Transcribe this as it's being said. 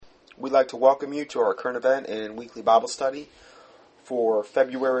We'd like to welcome you to our current event and weekly Bible study for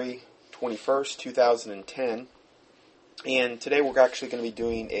February 21st, 2010. And today we're actually going to be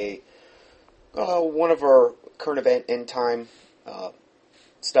doing one of our current event end time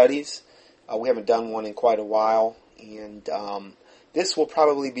studies. We haven't done one in quite a while, and this will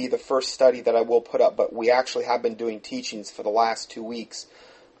probably be the first study that I will put up, but we actually have been doing teachings for the last 2 weeks.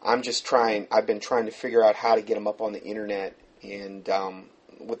 I've been trying to figure out how to get them up on the internet, and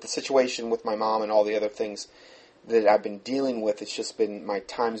with the situation with my mom and all the other things that I've been dealing with, my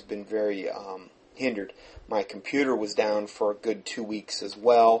time's been very hindered. My computer was down for a good 2 weeks as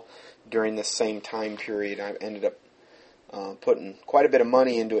well during this same time period. I ended up putting quite a bit of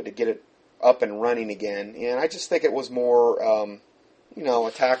money into it to get it up and running again, and I just think it was more,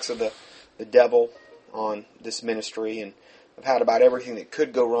 attacks of the devil on this ministry, and I've had about everything that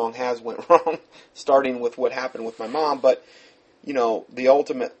could go wrong has went wrong, starting with what happened with my mom. But, the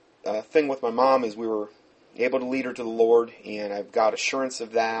ultimate thing with my mom is we were able to lead her to the Lord, and I've got assurance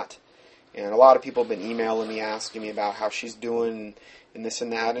of that. And a lot of people have been emailing me, asking me about how she's doing and this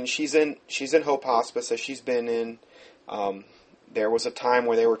and that. And she's in Hope Hospice, as she's been in. There was a time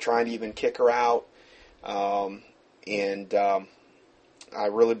where they were trying to even kick her out, and I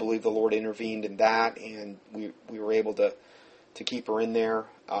really believe the Lord intervened in that, and we were able to keep her in there.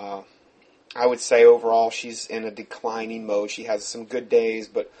 I would say overall she's in a declining mode. She has some good days,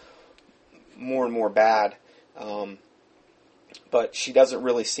 but more and more bad. But she doesn't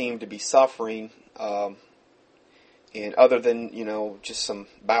really seem to be suffering. And other than, just some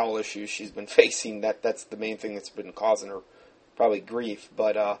bowel issues she's been facing, that's the main thing that's been causing her probably grief.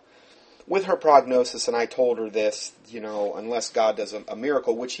 But with her prognosis, and I told her this, unless God does a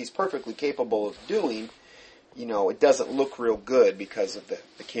miracle, which He's perfectly capable of doing, it doesn't look real good because of the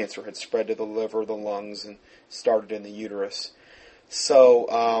cancer had spread to the liver, the lungs, and started in the uterus.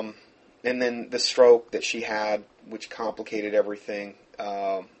 So, and then the stroke that she had, which complicated everything.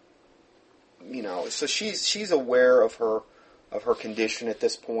 So she's aware of her condition at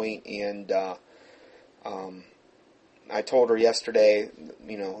this point, and I told her yesterday,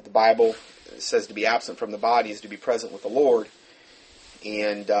 the Bible says to be absent from the body is to be present with the Lord,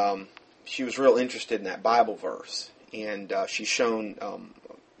 and she was real interested in that Bible verse, and she's shown, a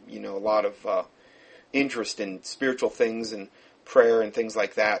lot of interest in spiritual things and prayer and things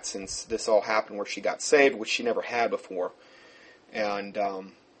like that since this all happened, where she got saved, which she never had before. And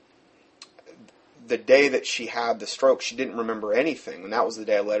the day that she had the stroke, she didn't remember anything, and that was the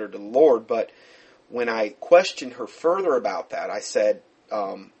day I led her to the Lord. But when I questioned her further about that, I said,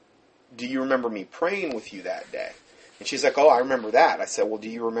 do you remember me praying with you that day? And she's like, oh, I remember that. I said, well, do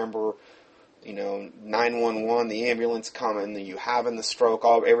you remember 911, the ambulance coming, you having the stroke,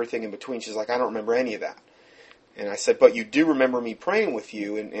 everything in between? She's like, I don't remember any of that. And I said, but you do remember me praying with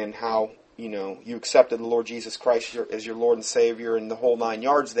you and how, you accepted the Lord Jesus Christ as your Lord and Savior and the whole 9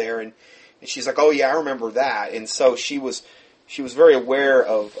 yards there. And she's like, oh yeah, I remember that. And so she was very aware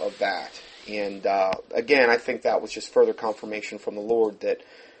of that. And again, I think that was just further confirmation from the Lord that,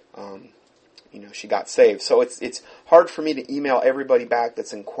 she got saved. So it's hard for me to email everybody back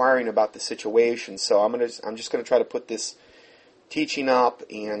that's inquiring about the situation. So I'm just going to try to put this teaching up,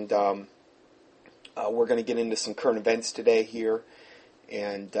 and we're going to get into some current events today here.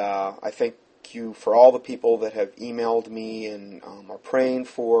 And I thank you for all the people that have emailed me and are praying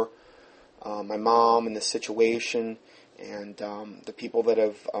for my mom and the situation, and the people that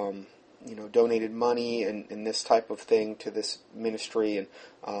have donated money and this type of thing to this ministry. And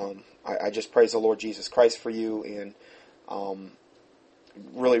I just praise the Lord Jesus Christ for you, and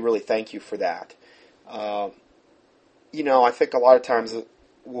really, really thank you for that. I think a lot of times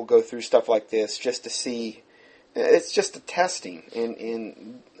we'll go through stuff like this just to see. It's just a testing.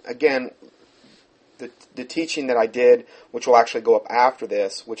 And again, the teaching that I did, which will actually go up after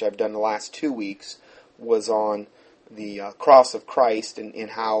this, which I've done the last 2 weeks, was on the cross of Christ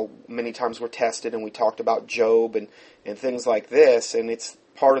and how many times we're tested, and we talked about Job and things like this, and it's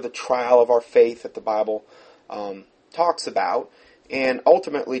part of the trial of our faith that the Bible talks about, and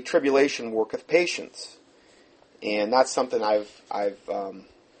ultimately tribulation worketh patience, and that's something I've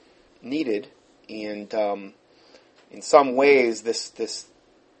needed, and in some ways this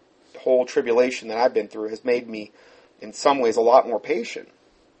whole tribulation that I've been through has made me in some ways a lot more patient,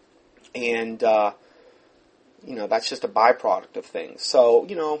 and that's just a byproduct of things. So,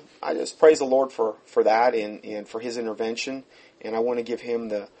 I just praise the Lord for that and for His intervention. And I want to give Him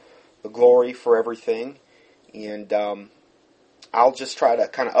the glory for everything. And I'll just try to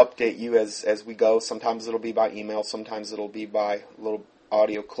kind of update you as we go. Sometimes it'll be by email. Sometimes it'll be by a little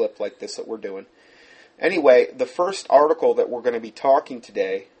audio clip like this that we're doing. Anyway, the first article that we're going to be talking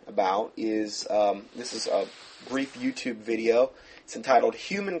today about is, this is a brief YouTube video. It's entitled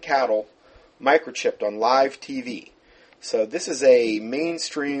Human Cattle Microchipped on Live TV. So this is a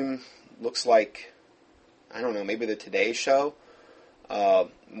mainstream, looks like, I don't know, maybe the Today Show,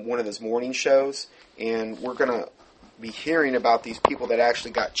 one of those morning shows, and we're going to be hearing about these people that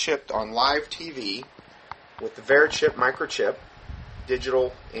actually got chipped on live TV with the VeriChip microchip,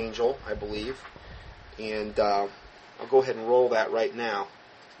 Digital Angel, I believe, and I'll go ahead and roll that right now.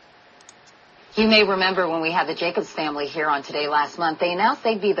 You may remember when we had the Jacobs family here on Today last month, they announced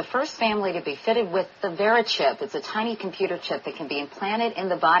they'd be the first family to be fitted with the VeriChip. It's a tiny computer chip that can be implanted in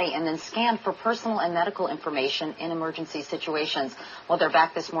the body and then scanned for personal and medical information in emergency situations. Well, they're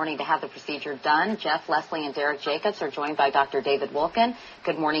back this morning to have the procedure done. Jeff, Leslie, and Derek Jacobs are joined by Dr. David Wolkin.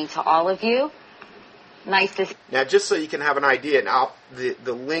 Good morning to all of you. Nice to see. Now, just so you can have an idea, now the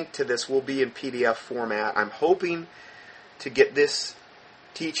link to this will be in PDF format. I'm hoping to get this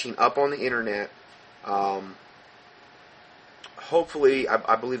teaching up on the internet. Hopefully,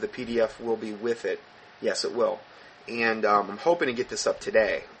 I believe the PDF will be with it. Yes, it will. And I'm hoping to get this up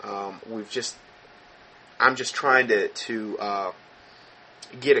today. I'm just trying to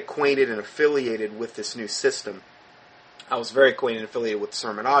get acquainted and affiliated with this new system. I was very acquainted and affiliated with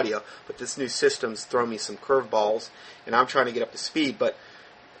Sermon Audio, but this new system's thrown me some curveballs, and I'm trying to get up to speed. But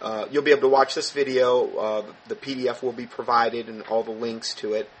you'll be able to watch this video. The PDF will be provided and all the links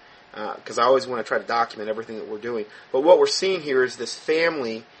to it, because I always want to try to document everything that we're doing. But what we're seeing here is this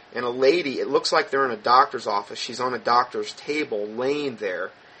family and a lady. It looks like they're in a doctor's office. She's on a doctor's table laying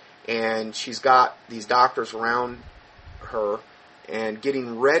there, and she's got these doctors around her and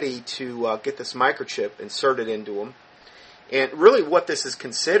getting ready to get this microchip inserted into them. And really what this is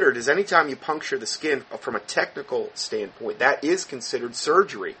considered is anytime you puncture the skin from a technical standpoint, that is considered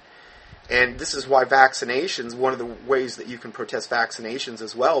surgery. And this is why vaccinations, one of the ways that you can protest vaccinations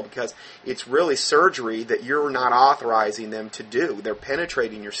as well, because it's really surgery that you're not authorizing them to do. They're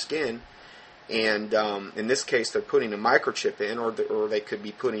penetrating your skin, and in this case they're putting a microchip in, or they could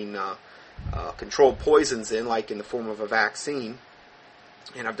be putting controlled poisons in, like in the form of a vaccine.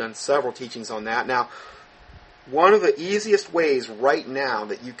 And I've done several teachings on that. Now, one of the easiest ways right now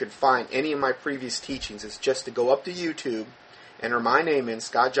that you could find any of my previous teachings is just to go up to YouTube, enter my name in,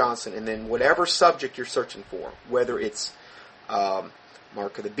 Scott Johnson, and then whatever subject you're searching for, whether it's Mark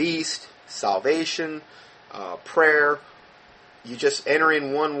of the Beast, salvation, prayer, you just enter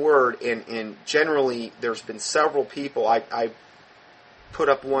in one word, and generally there's been several people. I put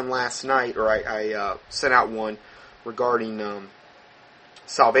up one last night, or I sent out one regarding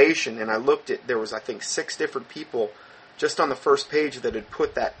salvation, and I looked at, there was I think 6 different people just on the first page that had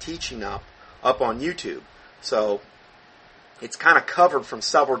put that teaching up on YouTube. So it's kind of covered from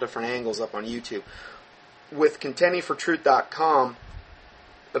several different angles up on YouTube. With contendingfortruth.com,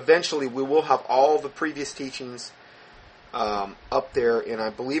 eventually we will have all the previous teachings up there in, I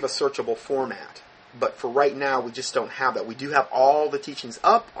believe, a searchable format. But for right now, we just don't have that. We do have all the teachings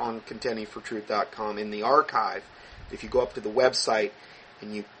up on contendingfortruth.com in the archive. If you go up to the website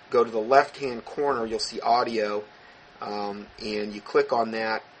and you go to the left-hand corner, you'll see audio, and you click on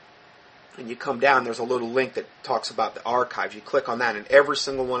that, and you come down, there's a little link that talks about the archives. You click on that, and every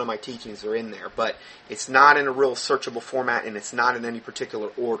single one of my teachings are in there, but it's not in a real searchable format, and it's not in any particular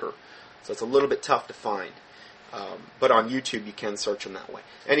order, so it's a little bit tough to find. But on YouTube, you can search them that way.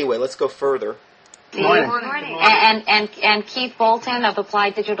 Anyway, let's go further. Good morning. And Keith Bolton of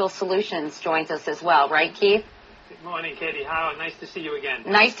Applied Digital Solutions joins us as well, right, Keith? Good morning, Katie. How nice to see you again.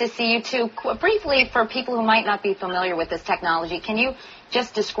 Nice to see you too. Briefly, for people who might not be familiar with this technology, can you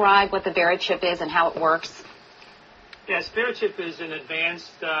just describe what the VeriChip is and how it works? Yes, VeriChip is an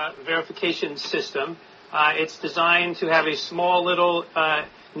advanced verification system. It's designed to have a small little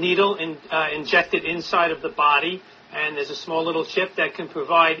needle injected inside of the body, and there's a small little chip that can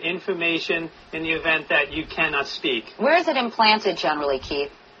provide information in the event that you cannot speak. Where is it implanted generally,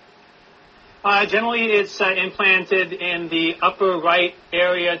 Keith? Generally, it's implanted in the upper right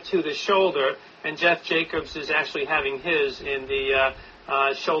area to the shoulder, and Jeff Jacobs is actually having his in the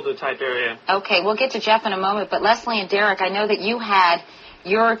shoulder type area. Okay, we'll get to Jeff in a moment, but Leslie and Derek, I know that you had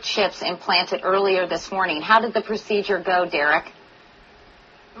your chips implanted earlier this morning. How did the procedure go, Derek?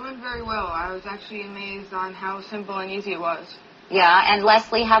 It went very well. I was actually amazed on how simple and easy it was. Yeah, and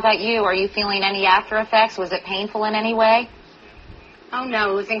Leslie, how about you? Are you feeling any after effects? Was it painful in any way? Oh,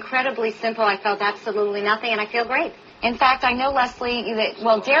 no, it was incredibly simple. I felt absolutely nothing, and I feel great. In fact, I know, Leslie, that,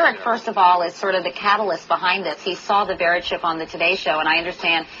 well, Derek, first of all, is sort of the catalyst behind this. He saw the Verichip on the Today Show, and I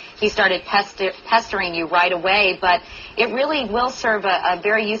understand he started pestering you right away, but it really will serve a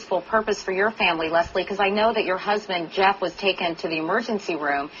very useful purpose for your family, Leslie, because I know that your husband, Jeff, was taken to the emergency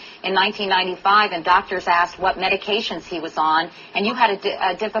room in 1995, and doctors asked what medications he was on, and you had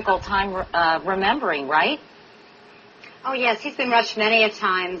a difficult time remembering, right? Oh, yes, he's been rushed many a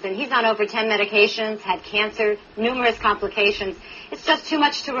times, and he's on over 10 medications, had cancer, numerous complications. It's just too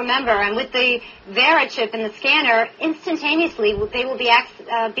much to remember, and with the Verichip and the scanner, instantaneously they will be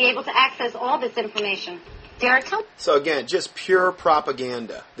able to access all this information. Derek, tell me. So again, just pure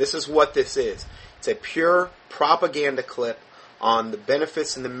propaganda. This is what this is. It's a pure propaganda clip on the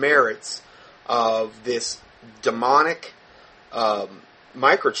benefits and the merits of this demonic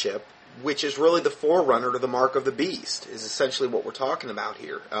microchip, which is really the forerunner to the mark of the beast, is essentially what we're talking about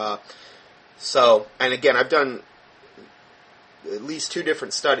here. And again, I've done at least 2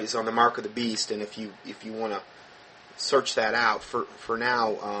 different studies on the mark of the beast, and if you want to search that out, for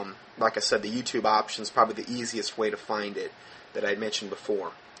now, like I said, the YouTube option is probably the easiest way to find it that I mentioned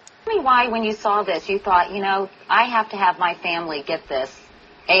before. Tell me why, when you saw this, you thought, I have to have my family get this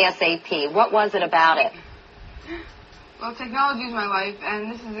ASAP. What was it about it? Well, technology is my life,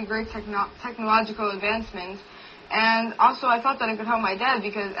 and this is a great technological advancement. And also, I thought that it could help my dad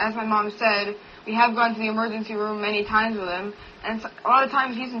because, as my mom said, we have gone to the emergency room many times with him, and a lot of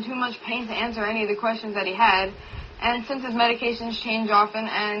times he's in too much pain to answer any of the questions that he had. And since his medications change often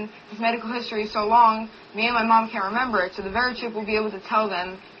and his medical history is so long, me and my mom can't remember it, so the Verichip will be able to tell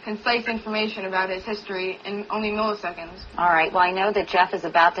them concise information about his history in only milliseconds. All right. Well, I know that Jeff is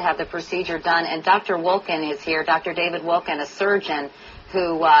about to have the procedure done, and Dr. Wilkin is here, Dr. David Wilkin, a surgeon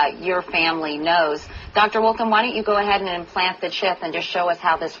who your family knows. Dr. Wilkin, why don't you go ahead and implant the chip and just show us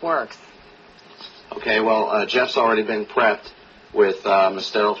how this works? Okay. Well, Jeff's already been prepped with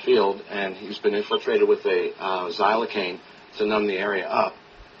Sterile Field, and he's been infiltrated with a xylocaine to numb the area up.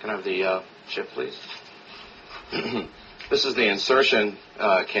 Can I have the chip, please? This is the insertion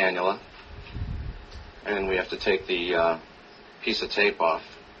cannula, and we have to take the piece of tape off.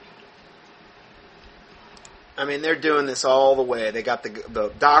 I mean, they're doing this all the way. They got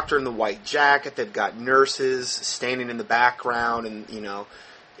the doctor in the white jacket. They've got nurses standing in the background, and,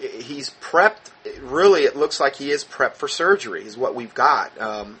 he's prepped. Really, it looks like he is prepped for surgery, is what we've got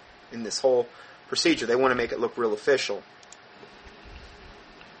in this whole procedure. They want to make it look real official.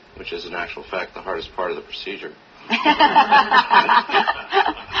 Which is, in actual fact, the hardest part of the procedure.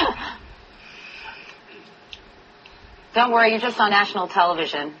 Don't worry, you're just on national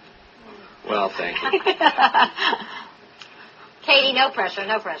television. Well, thank you. Katie, no pressure,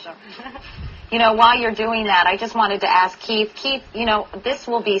 no pressure. While you're doing that, I just wanted to ask Keith, this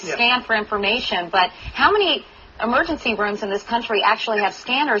will be scanned for information, but how many emergency rooms in this country actually have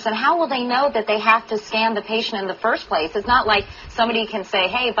scanners, and how will they know that they have to scan the patient in the first place? It's not like somebody can say,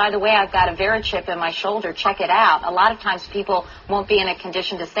 hey, by the way, I've got a Verichip in my shoulder, check it out. A lot of times people won't be in a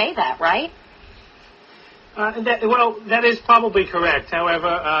condition to say that, right? That is probably correct.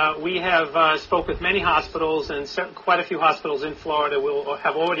 However, we have spoke with many hospitals, and quite a few hospitals in Florida will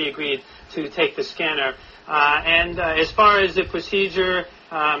have already agreed to take the scanner. And as far as the procedure,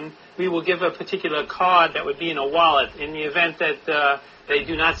 we will give a particular card that would be in a wallet. In the event that they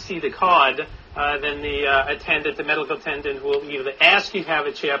do not see the card, then the medical attendant will either ask you to have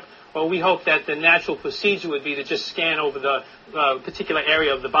a chip, or we hope that the natural procedure would be to just scan over the particular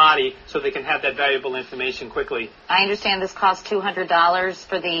area of the body so they can have that valuable information quickly. I understand this costs $200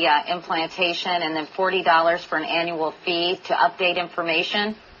 for the implantation and then $40 for an annual fee to update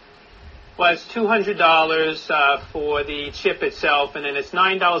information. Well, it's $200 for the chip itself, and then it's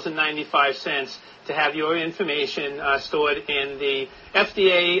 $9.95 to have your information stored in the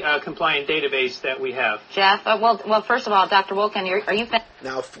FDA-compliant database that we have. Jeff, well, first of all, Dr. Wilkin, are you...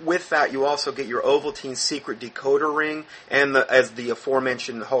 Now, with that, you also get your Ovaltine secret decoder ring and as the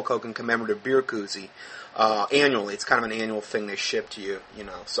aforementioned Hulk Hogan commemorative beer koozie annually. It's kind of an annual thing they ship to you,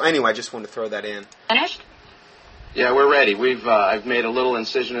 So anyway, I just wanted to throw that in. Finished? Yeah, we're ready. I've made a little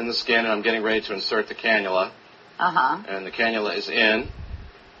incision in the skin, and I'm getting ready to insert the cannula. Uh-huh. And the cannula is in,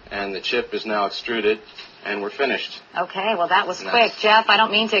 and the chip is now extruded, and we're finished. Okay, well, that was quick. Jeff, I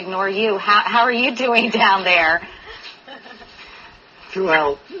don't mean to ignore you. How are you doing down there?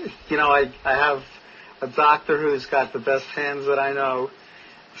 Well, I have a doctor who's got the best hands that I know,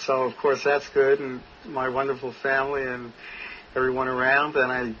 so of course that's good, and my wonderful family and everyone around,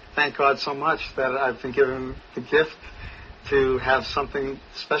 and I thank God so much that I've been given the gift to have something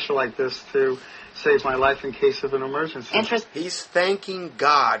special like this to save my life in case of an emergency. He's thanking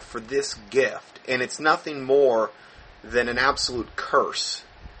God for this gift, and it's nothing more than an absolute curse.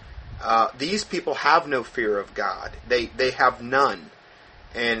 These people have no fear of God. They have none.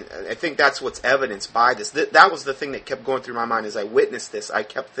 And I think that's what's evidenced by this. That was the thing that kept going through my mind as I witnessed this. I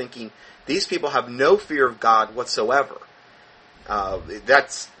kept thinking, these people have no fear of God whatsoever.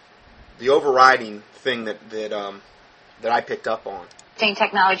 That's the overriding thing that I picked up on.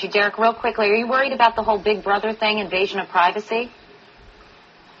 Technology. Derek, real quickly, are you worried about the whole Big Brother thing, invasion of privacy?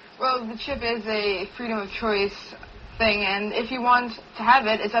 Well, the chip is a freedom of choice thing, and if you want to have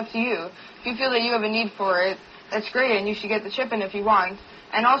it, it's up to you. If you feel that you have a need for it, that's great, and you should get the chip in if you want.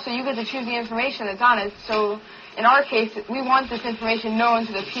 And also, you get to choose the information that's on it. So, in our case, we want this information known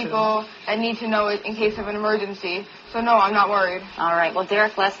to the people that need to know it in case of an emergency. So, no, I'm not worried. All right. Well,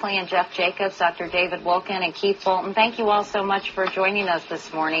 Derek Leslie and Jeff Jacobs, Dr. David Wolkin and Keith Bolton, thank you all so much for joining us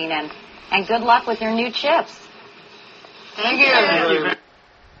this morning, and good luck with your new chips. Thank you.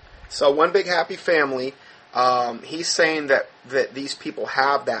 So, one big happy family. He's saying that these people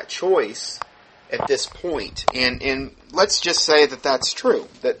have that choice at this point. And let's just say that that's true,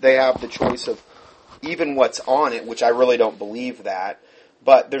 that they have the choice of even what's on it, which I really don't believe that.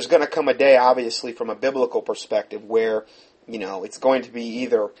 But there's going to come a day, obviously, from a biblical perspective where, it's going to be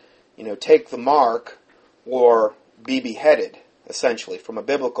either, take the mark or be beheaded, essentially. From a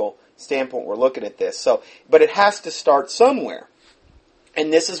biblical standpoint, we're looking at this. But it has to start somewhere.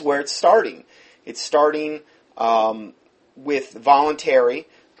 And this is where it's starting. It's starting with voluntary.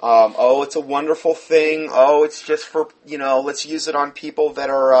 It's a wonderful thing. It's just for, let's use it on people that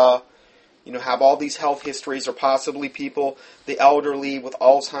are, have all these health histories, or possibly people, the elderly with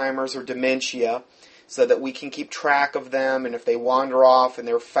Alzheimer's or dementia, so that we can keep track of them, and if they wander off and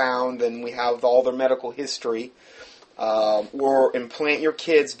they're found, then we have all their medical history. Or implant your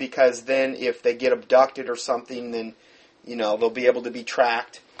kids, because then if they get abducted or something, then, they'll be able to be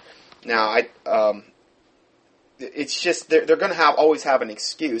tracked. Now, it's just they're going to always have an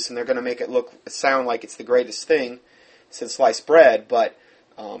excuse, and they're going to make it sound like it's the greatest thing since sliced bread. But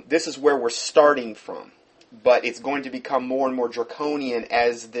this is where we're starting from. But it's going to become more and more draconian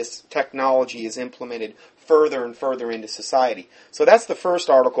as this technology is implemented further and further into society. So that's the first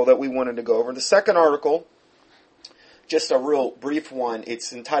article that we wanted to go over. The second article, just a real brief one.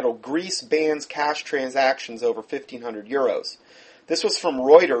 It's entitled "Greece Bans Cash Transactions Over 1,500 Euros." This was from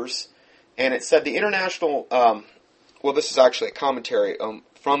Reuters. And it said the international, this is actually a commentary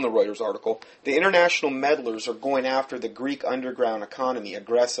from the Reuters article. The international meddlers are going after the Greek underground economy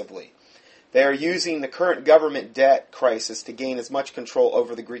aggressively. They are using the current government debt crisis to gain as much control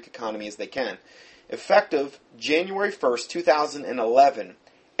over the Greek economy as they can. Effective January 1st, 2011,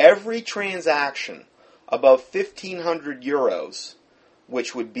 every transaction above 1,500 euros,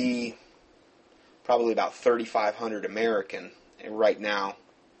 which would be probably about 3,500 American right now,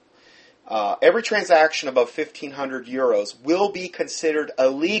 every transaction above 1,500 euros will be considered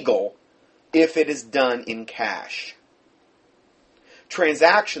illegal if it is done in cash.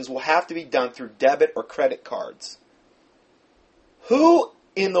 Transactions will have to be done through debit or credit cards. Who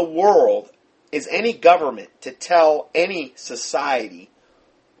in the world is any government to tell any society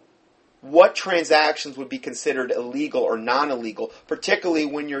what transactions would be considered illegal or non-illegal, particularly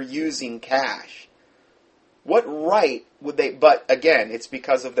when you're using cash? What right would they... But again, it's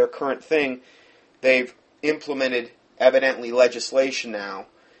because of their current thing. They've implemented, evidently, legislation now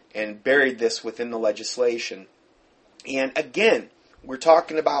and buried this within the legislation. And again, we're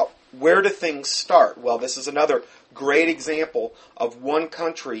talking about where do things start? Well, this is another great example of one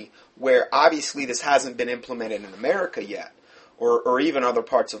country where obviously this hasn't been implemented in America yet, or even other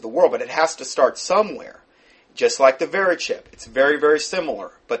parts of the world, but it has to start somewhere. Just like the VeriChip. It's very, very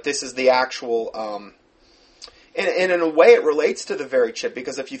similar, but this is the actual... And in a way, it relates to the VeriChip,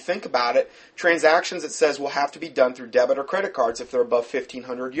 because if you think about it, transactions, it says, will have to be done through debit or credit cards if they're above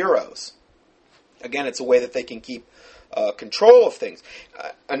 1,500 euros. Again, it's a way that they can keep control of things.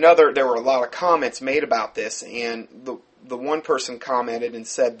 There were a lot of comments made about this, and the one person commented and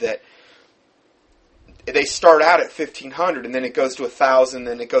said that they start out at 1,500, and then it goes to 1,000,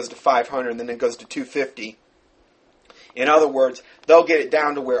 then it goes to 500, and then it goes to 250. In other words, they'll get it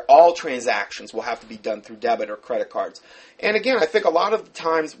down to where all transactions will have to be done through debit or credit cards. And again, I think a lot of the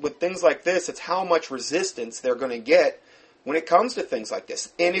times with things like this, it's how much resistance they're going to get when it comes to things like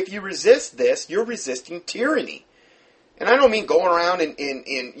this. And if you resist this, you're resisting tyranny. And I don't mean going around and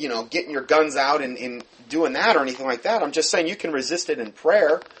getting your guns out and doing that or anything like that. I'm just saying you can resist it in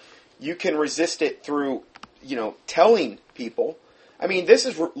prayer. You can resist it through, telling people. I mean, this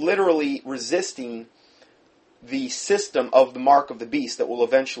is literally resisting the system of the mark of the beast that will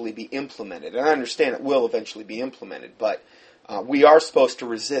eventually be implemented. And I understand it will eventually be implemented, but we are supposed to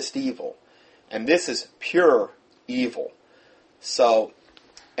resist evil. And this is pure evil. So,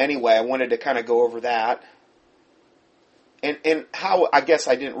 anyway, I wanted to kind of go over that. And how, I guess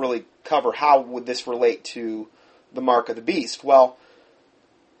I didn't really cover how would this relate to the mark of the beast. Well,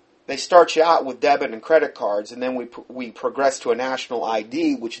 they start you out with debit and credit cards, and then we progress to a national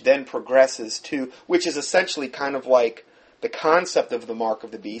ID, which then progresses to, which is essentially kind of like the concept of the mark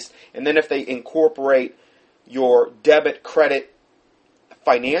of the beast. And then if they incorporate your debit, credit,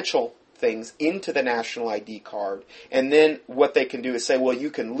 financial things into the national ID card, and then what they can do is say, well,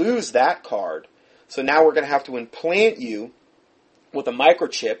 you can lose that card. So now we're going to have to implant you with a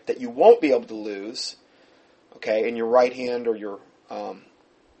microchip that you won't be able to lose, okay, in your right hand or your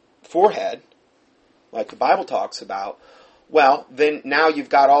forehead, like the Bible talks about. Well, then now you've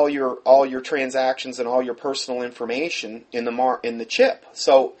got all your transactions and all your personal information in the chip.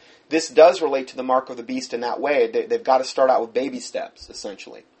 So this does relate to the mark of the beast in that way. They've got to start out with baby steps,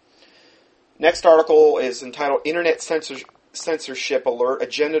 essentially. Next article is entitled Internet Censorship Alert,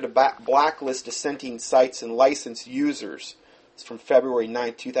 Agenda to Blacklist Dissenting Sites and Licensed Users. It's from February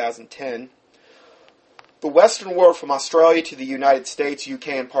 9, 2010. The Western world, from Australia to the United States, UK,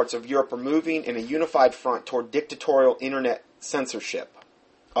 and parts of Europe, are moving in a unified front toward dictatorial internet censorship.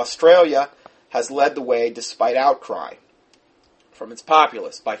 Australia has led the way despite outcry from its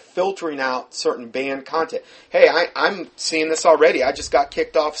populace by filtering out certain banned content. Hey, I'm seeing this already. I just got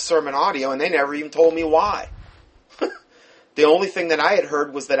kicked off Sermon Audio, and they never even told me why. The only thing that I had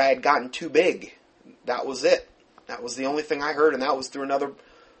heard was that I had gotten too big. That was it. That was the only thing I heard, and that was through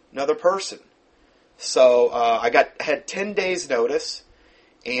another person. So I had 10 days notice,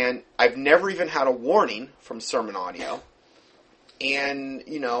 and I've never even had a warning from Sermon Audio. And,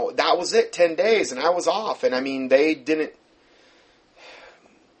 that was it, 10 days, and I was off. And, I mean, they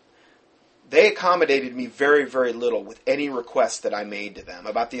accommodated me very, very little with any request that I made to them.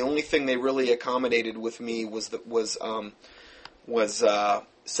 About the only thing they really accommodated with me was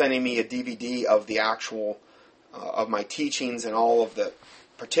sending me a DVD of the actual, of my teachings and all of the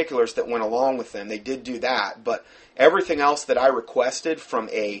particulars that went along with them. They did do that, but everything else that I requested from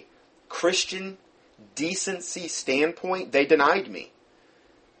a Christian decency standpoint, they denied me.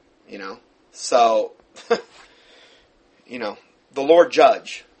 So, the Lord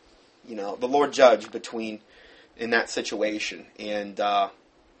judge. The Lord judge in that situation, and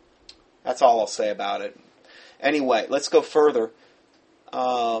that's all I'll say about it. Anyway, let's go further.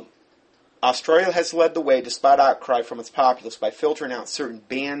 Australia has led the way despite outcry from its populace by filtering out certain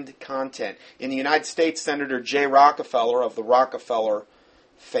banned content. In the United States, Senator Jay Rockefeller of the Rockefeller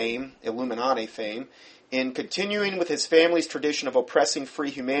fame, Illuminati fame, in continuing with his family's tradition of oppressing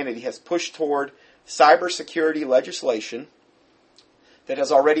free humanity, has pushed toward cybersecurity legislation that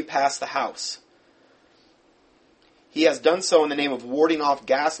has already passed the House. He has done so in the name of warding off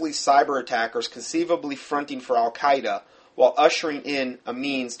ghastly cyber attackers conceivably fronting for Al-Qaeda, while ushering in a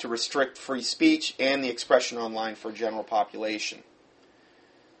means to restrict free speech and the expression online for a general population.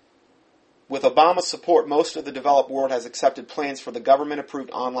 With Obama's support, most of the developed world has accepted plans for the government-approved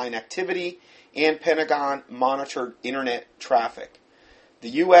online activity and Pentagon-monitored internet traffic. The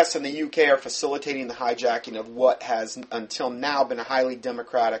U.S. and the U.K. are facilitating the hijacking of what has until now been a highly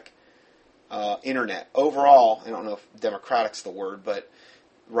democratic internet. Overall, I don't know if democratic's the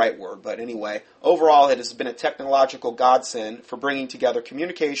right word, but anyway, overall it has been a technological godsend for bringing together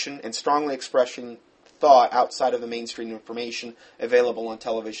communication and strongly expressing thought outside of the mainstream information available on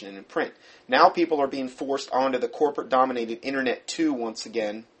television and in print. Now people are being forced onto the corporate-dominated internet too, once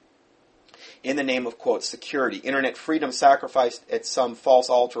again, in the name of, quote, security. Internet freedom sacrificed at some false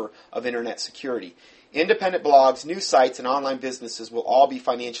altar of internet security. Independent blogs, news sites, and online businesses will all be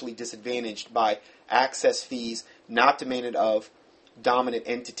financially disadvantaged by access fees not demanded of dominant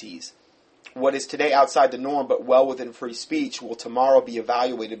entities. What is today outside the norm but well within free speech will tomorrow be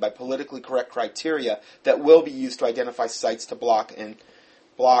evaluated by politically correct criteria that will be used to identify sites to block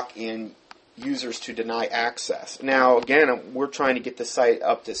and users to deny access. Now, again, we're trying to get the site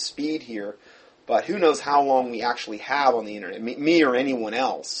up to speed here, but who knows how long we actually have on the internet, me or anyone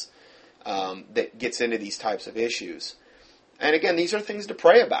else that gets into these types of issues. And again, these are things to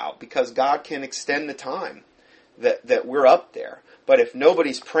pray about because God can extend the time that we're up there. But if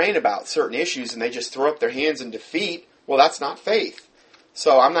nobody's praying about certain issues and they just throw up their hands in defeat, well, that's not faith.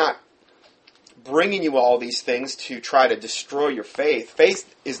 So I'm not bringing you all these things to try to destroy your faith.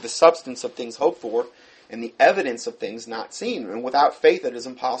 Faith is the substance of things hoped for and the evidence of things not seen. And without faith, it is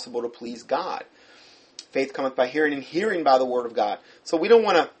impossible to please God. Faith cometh by hearing, and hearing by the word of God. So we don't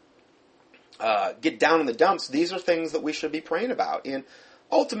want to get down in the dumps. These are things that we should be praying about. And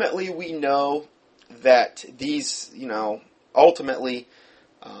ultimately, we know that these, ultimately,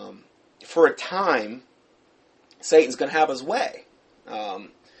 for a time, Satan's going to have his way,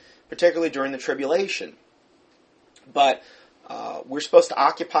 particularly during the tribulation. But we're supposed to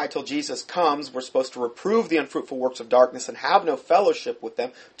occupy till Jesus comes. We're supposed to reprove the unfruitful works of darkness and have no fellowship with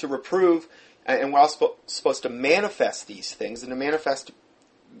them. To reprove, and we're also supposed to manifest these things. And to manifest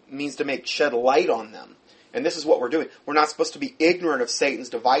means to shed light on them. And this is what we're doing. We're not supposed to be ignorant of Satan's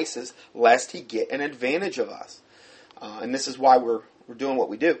devices, lest he get an advantage of us. And this is why we're doing what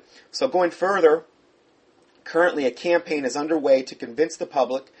we do. So going further, currently a campaign is underway to convince the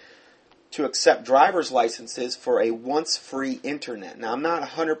public to accept driver's licenses for a once-free internet. Now, I'm not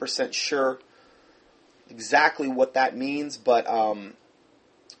 100% sure exactly what that means, but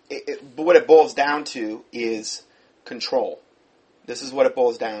what it boils down to is control. This is what it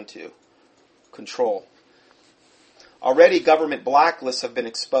boils down to. Control. Already, government blacklists have been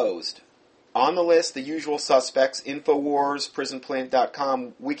exposed. On the list, the usual suspects, InfoWars,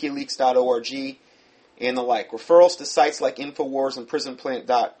 PrisonPlanet.com, WikiLeaks.org, and the like. Referrals to sites like InfoWars and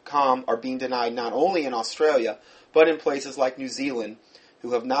PrisonPlanet.com are being denied not only in Australia, but in places like New Zealand,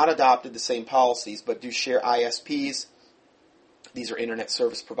 who have not adopted the same policies, but do share ISPs. These are internet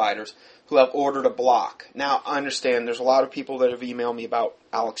service providers, who have ordered a block. Now, I understand there's a lot of people that have emailed me about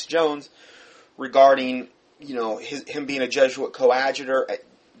Alex Jones regarding, him being a Jesuit coadjutor.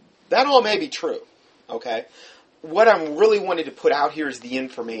 That all may be true, okay? What I'm really wanting to put out here is the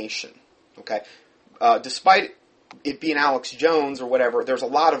information, okay? Despite it being Alex Jones or whatever, there's a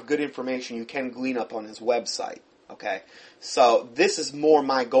lot of good information you can glean up on his website, okay? So this is more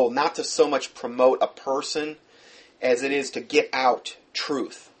my goal, not to so much promote a person as it is to get out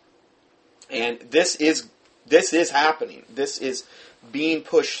truth. And this is happening. This is being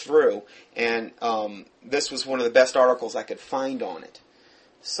pushed through, and this was one of the best articles I could find on it.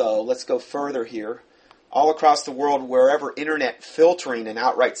 So let's go further here. All across the world, wherever internet filtering and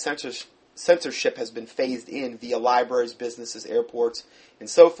outright censorship has been phased in via libraries, businesses, airports, and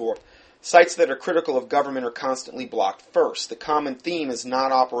so forth, sites that are critical of government are constantly blocked first. The common theme is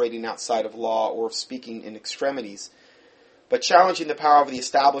not operating outside of law or speaking in extremities, but challenging the power of the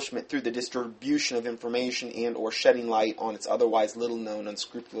establishment through the distribution of information and or shedding light on its otherwise little-known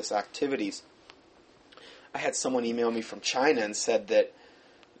unscrupulous activities. I had someone email me from China and said that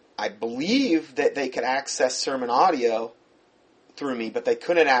I believe that they could access sermon audio through me, but they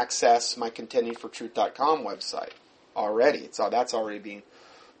couldn't access my contendingfortruth.com website already. So that's already being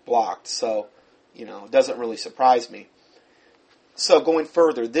blocked. So, it doesn't really surprise me. So going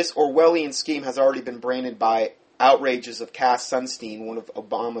further, this Orwellian scheme has already been branded by outrages of Cass Sunstein, one of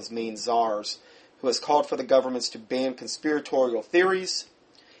Obama's main czars, who has called for the governments to ban conspiratorial theories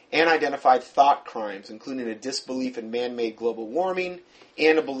and identified thought crimes, including a disbelief in man-made global warming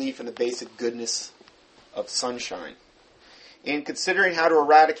and a belief in the basic goodness of sunshine. In considering how to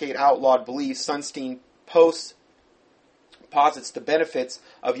eradicate outlawed beliefs, Sunstein posits the benefits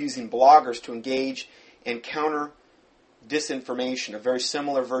of using bloggers to engage and counter disinformation. A very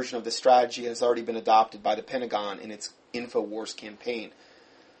similar version of the strategy has already been adopted by the Pentagon in its InfoWars campaign.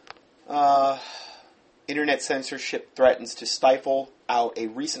 Internet censorship threatens to stifle out a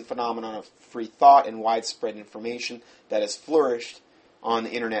recent phenomenon of free thought and widespread information that has flourished on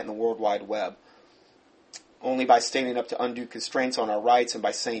the Internet and the World Wide Web. Only by standing up to undue constraints on our rights and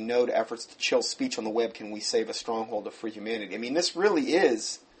by saying no to efforts to chill speech on the web can we save a stronghold of free humanity. I mean, this really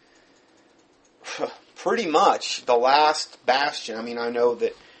is pretty much the last bastion. I mean, I know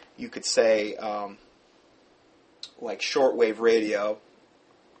that you could say like shortwave radio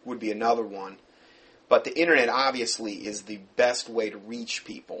would be another one. But the Internet obviously is the best way to reach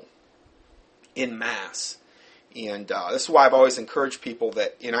people in mass. And this is why I've always encouraged people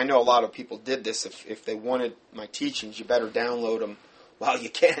that, and I know a lot of people did this, if they wanted my teachings, you better download them while you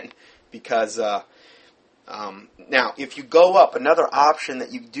can. Because now, if you go up, another option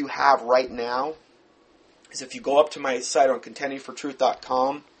that you do have right now is if you go up to my site on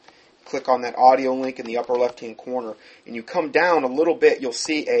contendingfortruth.com, click on that audio link in the upper left-hand corner, and you come down a little bit, you'll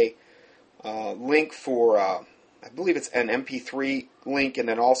see a link for, I believe it's an MP3 link, and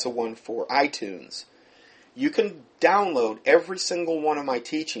then also one for iTunes. You can download every single one of my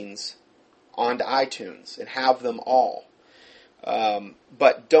teachings onto iTunes and have them all.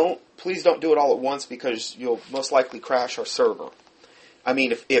 But please don't do it all at once, because you'll most likely crash our server. I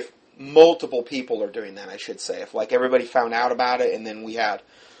mean, if multiple people are doing that, I should say. If like everybody found out about it and then we had,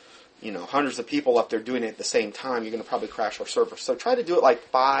 hundreds of people up there doing it at the same time, you're going to probably crash our server. So try to do it like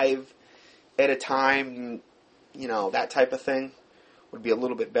 5 at a time, that type of thing would be a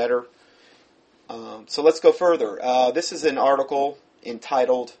little bit better. So let's go further. This is an article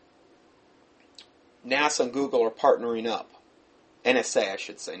entitled NASA and Google are partnering up. NSA, I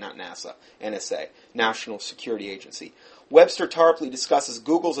should say, not NASA, NSA, National Security Agency. Webster Tarpley discusses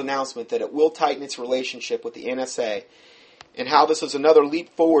Google's announcement that it will tighten its relationship with the NSA and how this is another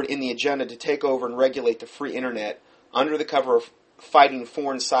leap forward in the agenda to take over and regulate the free internet under the cover of fighting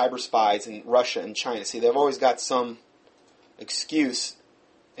foreign cyber spies in Russia and China. See, they've always got some excuse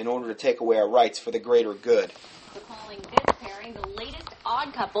in order to take away our rights for the greater good. Calling this pairing the latest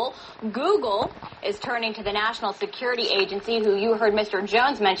odd couple, Google is turning to the National Security Agency, who you heard Mr.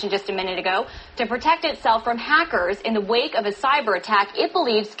 Jones mention just a minute ago, to protect itself from hackers in the wake of a cyber attack it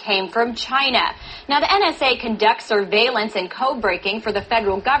believes came from China. Now, the NSA conducts surveillance and code breaking for the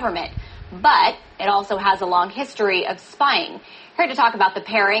federal government, but it also has a long history of spying. Here to talk about the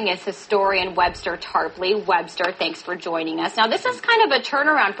pairing is historian Webster Tarpley. Webster, thanks for joining us. Now, this is kind of a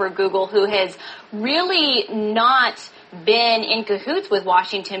turnaround for Google, who has really not been in cahoots with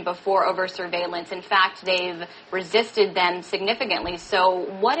Washington before over surveillance. In fact, they've resisted them significantly. So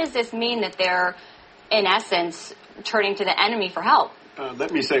what does this mean that they're, in essence, turning to the enemy for help?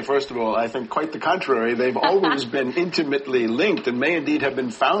 Let me say, first of all, I think quite the contrary. They've always been intimately linked and may indeed have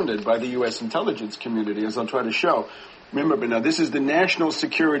been founded by the U.S. intelligence community, as I'll try to show. Remember, now, this is the National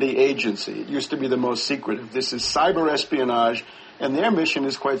Security Agency. It used to be the most secretive. This is cyber espionage, and their mission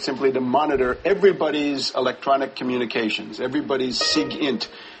is quite simply to monitor everybody's electronic communications, everybody's SIGINT,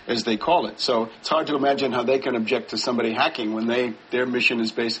 as they call it. So it's hard to imagine how they can object to somebody hacking when their mission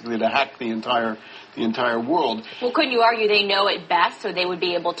is basically to hack the entire world. Well, couldn't you argue they know it best, so they would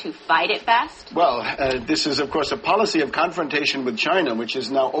be able to fight it best? Well, this is, of course, a policy of confrontation with China, which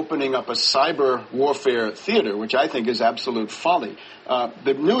is now opening up a cyber warfare theater, which I think is absolute folly.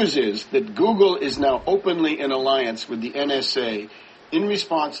 The news is that Google is now openly in alliance with the NSA in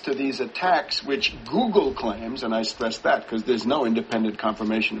response to these attacks, which Google claims, and I stress that because there's no independent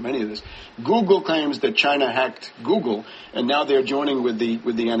confirmation of any of this, Google claims that China hacked Google, and now they're joining with the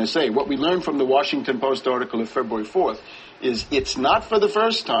NSA. What we learned from the Washington Post article of February 4th is it's not for the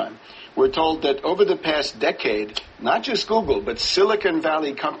first time. We're told that over the past decade, not just Google, but Silicon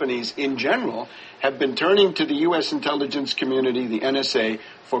Valley companies in general have been turning to the U.S. intelligence community, the NSA,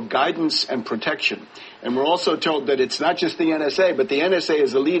 for guidance and protection. And we're also told that it's not just the NSA, but the NSA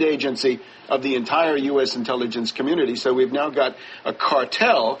is the lead agency of the entire U.S. intelligence community. So we've now got a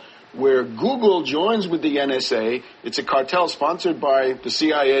cartel where Google joins with the NSA. It's a cartel sponsored by the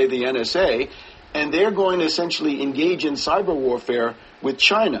CIA, the NSA, and they're going to essentially engage in cyber warfare with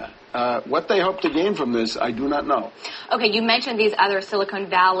China. What they hope to gain from this, I do not know. Okay, you mentioned these other Silicon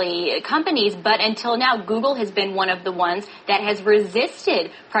Valley companies, but until now, Google has been one of the ones that has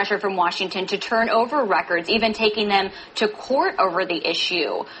resisted pressure from Washington to turn over records, even taking them to court over the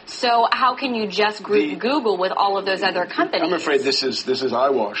issue. So how can you just group Google with all of those other companies? I'm afraid this is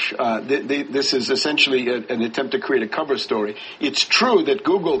eyewash. This is essentially an attempt to create a cover story. It's true that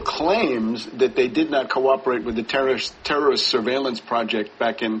Google claims that they did not cooperate with the terrorist surveillance project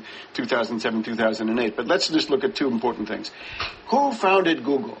back in 2007, 2008. But let's just look at two important things. Who founded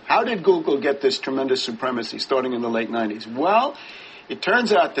Google? How did Google get this tremendous supremacy starting in the late 90s? Well, it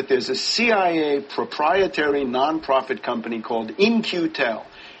turns out that there's a CIA proprietary nonprofit company called In-Q-Tel.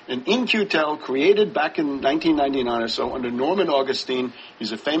 And In-Q-Tel, created back in 1999 or so under Norman Augustine,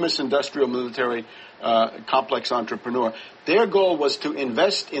 he's a famous industrial military complex entrepreneur. Their goal was to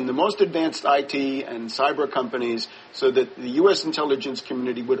invest in the most advanced IT and cyber companies so that the U.S. intelligence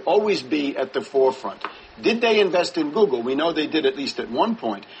community would always be at the forefront. Did they invest in Google? We know they did at least at one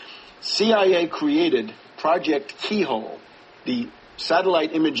point. CIA created Project Keyhole, the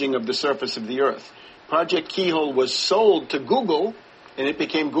satellite imaging of the surface of the Earth. Project Keyhole was sold to Google, and it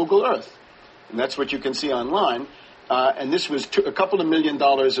became Google Earth. And that's what you can see online. And this was a couple of $1 million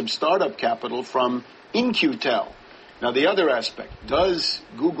of startup capital from In-Q-Tel. Now, the other aspect, does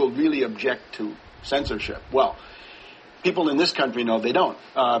Google really object to censorship? Well, people in this country know they don't.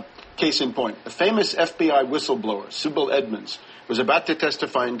 Case in point, a famous FBI whistleblower, Sybil Edmonds, was about to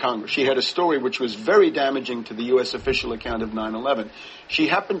testify in Congress. She had a story which was very damaging to the U.S. official account of 9/11. She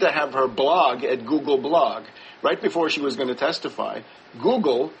happened to have her blog at Google Blog. Right before she was going to testify,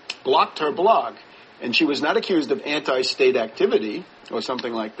 Google blocked her blog. And she was not accused of anti-state activity or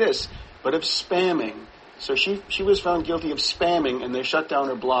something like this, but of spamming. So she was found guilty of spamming, and they shut down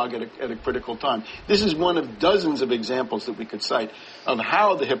her blog at a critical time. This is one of dozens of examples that we could cite of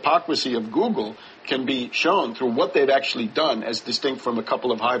how the hypocrisy of Google can be shown through what they've actually done, as distinct from a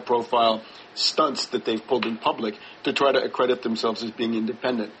couple of high-profile stunts that they've pulled in public to try to accredit themselves as being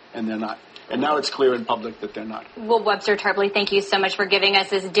independent. and they're not. And now it's clear in public that they're not. Well, Webster Tarpley, thank you so much for giving us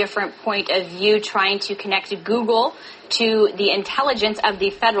this different point of view, trying to connect Google to the intelligence of the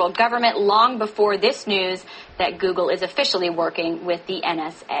federal government long before this news that Google is officially working with the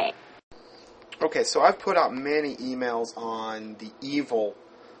NSA. Okay, so I've put out many emails on the evil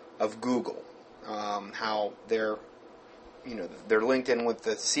of Google, how they're linked in with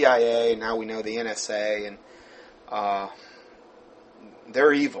the CIA, and now we know the NSA, and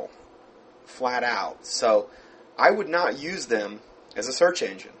they're evil. Flat out. So I would not use them as a search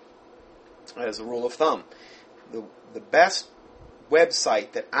engine, as a rule of thumb. The best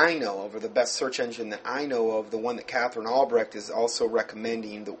website that I know of, or the best search engine that I know of, the one that Catherine Albrecht is also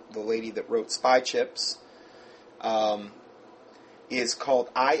recommending, the lady that wrote Spy Chips, is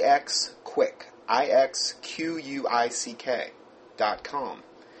called IXQuick, IXQUICK.com.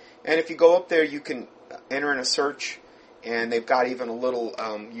 And if you go up there, you can enter in a search, and they've got even a little,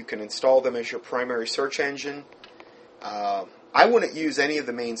 you can install them as your primary search engine. I wouldn't use any of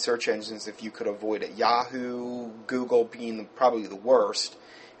the main search engines if you could avoid it. Yahoo, Google being probably the worst.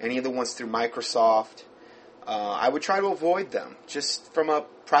 Any of the ones through Microsoft. I would try to avoid them, just from a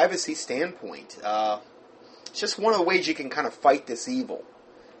privacy standpoint. It's just one of the ways you can kind of fight this evil,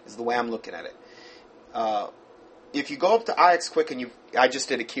 is the way I'm looking at it. If you go up to IXQuick, and I just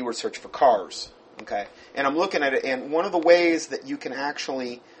did a keyword search for cars. Okay, and I'm looking at it, and one of the ways that you can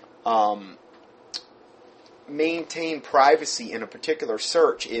actually maintain privacy in a particular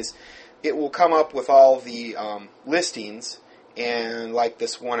search is it will come up with all the listings, and like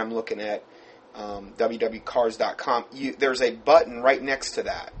this one I'm looking at, www.cars.com, there's a button right next to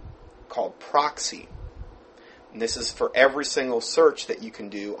that called proxy, and this is for every single search that you can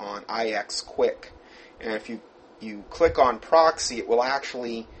do on IXQuick, and if you click on proxy, it will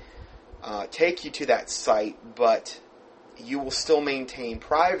actually take you to that site, but you will still maintain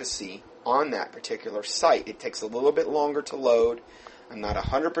privacy on that particular site. It takes a little bit longer to load. I'm not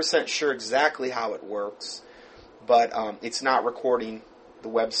 100% sure exactly how it works, but it's not recording the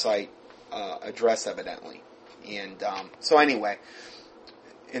website address evidently. And so anyway,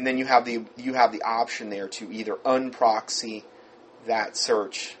 and then you have the option there to either unproxy that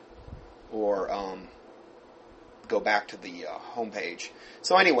search or go back to the homepage.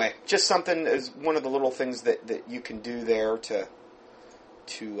 So anyway, just something is one of the little things that you can do there to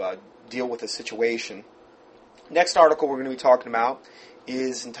deal with the situation. Next article we're going to be talking about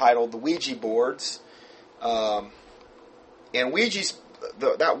is entitled "The Ouija Boards," and Ouija's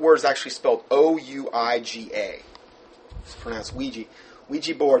that word is actually spelled O-U-I-G-A. It's pronounced Ouija.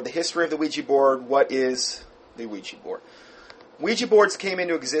 Ouija board. The history of the Ouija board. What is the Ouija board? Ouija boards came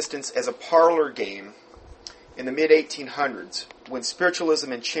into existence as a parlor game in the mid-1800s, when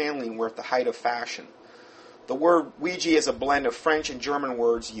spiritualism and channeling were at the height of fashion. The word Ouija is a blend of French and German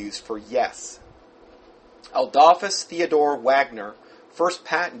words used for yes. Adolphus Theodor Wagner first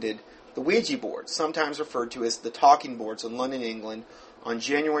patented the Ouija board, sometimes referred to as the talking boards, in London, England, on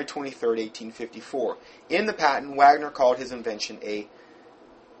January 23, 1854. In the patent, Wagner called his invention a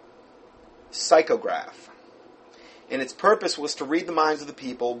psychograph, and its purpose was to read the minds of the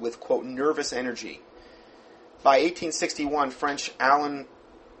people with, quote, nervous energy. By 1861, French Allan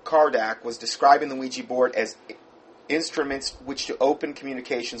Kardec was describing the Ouija board as instruments which to open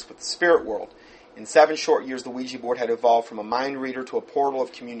communications with the spirit world. In 7 short years, the Ouija board had evolved from a mind reader to a portal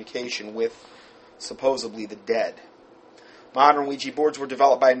of communication with, supposedly, the dead. Modern Ouija boards were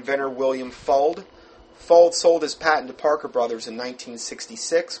developed by inventor William Fuld. Fuld sold his patent to Parker Brothers in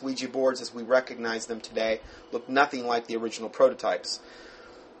 1966. Ouija boards, as we recognize them today, look nothing like the original prototypes.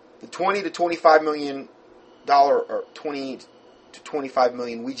 The $20 to $25 million or 20 to 25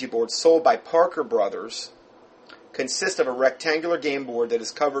 million Ouija boards sold by Parker Brothers consist of a rectangular game board that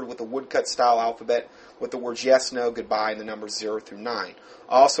is covered with a woodcut style alphabet with the words yes, no, goodbye, and the numbers 0 through 9.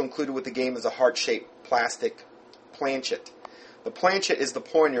 Also included with the game is a heart-shaped plastic planchet. The planchet is the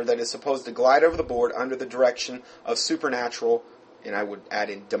pointer that is supposed to glide over the board under the direction of supernatural, and I would add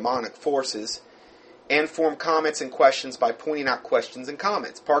in demonic forces, and form comments and questions by pointing out questions and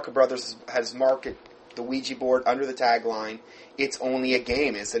comments. Parker Brothers has marketed the Ouija board under the tagline, "It's only a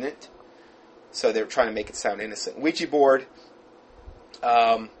game, isn't it?" So they're trying to make it sound innocent. Ouija board,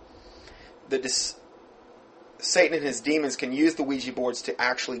 Satan and his demons can use the Ouija boards to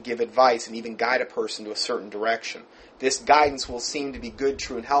actually give advice and even guide a person to a certain direction. This guidance will seem to be good,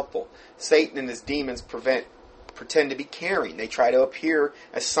 true, and helpful. Satan and his demons pretend to be caring. They try to appear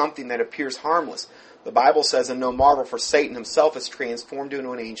as something that appears harmless. The Bible says, "And no marvel, for Satan himself is transformed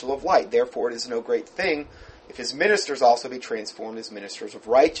into an angel of light. Therefore it is no great thing if his ministers also be transformed as ministers of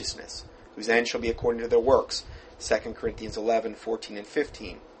righteousness, whose end shall be according to their works." 2 Corinthians 11, 14, and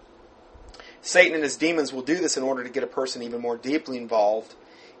 15. Satan and his demons will do this in order to get a person even more deeply involved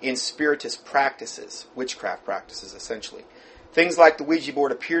in spiritist practices, witchcraft practices, essentially. Things like the Ouija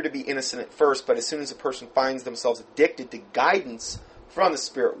board appear to be innocent at first, but as soon as a person finds themselves addicted to guidance from the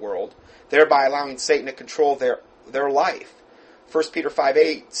spirit world, thereby allowing Satan to control their life. 1 Peter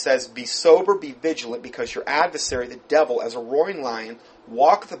 5:8 says, "Be sober, be vigilant, because your adversary, the devil, as a roaring lion,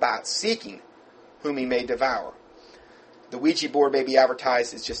 walketh about seeking whom he may devour." The Ouija board may be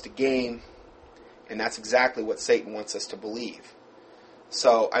advertised as just a game, and that's exactly what Satan wants us to believe.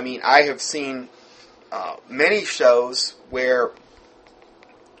 So, I mean, I have seen many shows where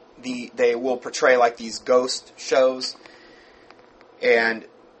they will portray like these ghost shows, and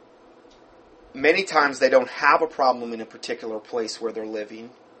many times they don't have a problem in a particular place where they're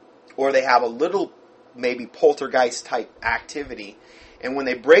living, or they have a little maybe poltergeist type activity, and when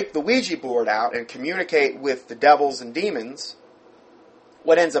they break the Ouija board out and communicate with the devils and demons,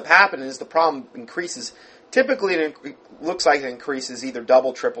 what ends up happening is the problem increases. Typically it looks like it increases either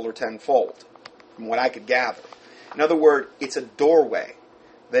double, triple, or tenfold, from what I could gather. In other words, it's a doorway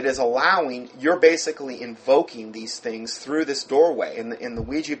that is allowing, you're basically invoking these things through this doorway in the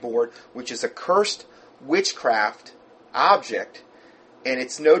Ouija board, which is a cursed witchcraft object, and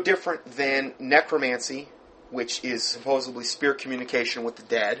it's no different than necromancy, which is supposedly spirit communication with the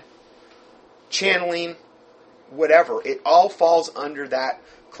dead, channeling, whatever. It all falls under that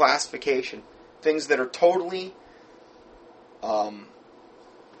classification. Things that are totally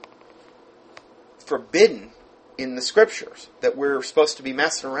forbidden in the scriptures that we're supposed to be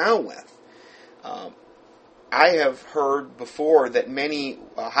messing around with. I have heard before that many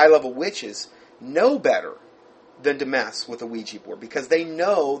high-level witches know better than to mess with a Ouija board because they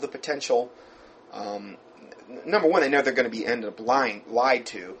know the potential. Number one, they know they're going to be ended up lied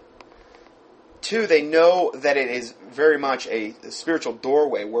to. Two, they know that it is very much a spiritual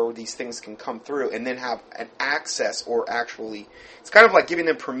doorway where these things can come through and then have an access, or actually, it's kind of like giving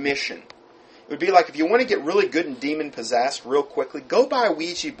them permission. It would be like if you want to get really good and demon-possessed real quickly, go buy a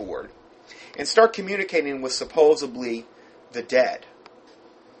Ouija board and start communicating with supposedly the dead.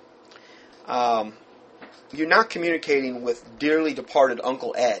 You're not communicating with dearly departed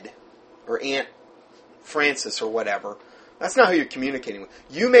Uncle Ed or Aunt Francis or whatever. That's not who you're communicating with.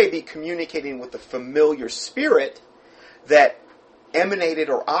 You may be communicating with the familiar spirit that emanated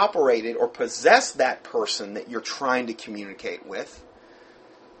or operated or possessed that person that you're trying to communicate with.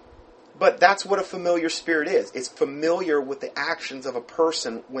 But that's what a familiar spirit is. It's familiar with the actions of a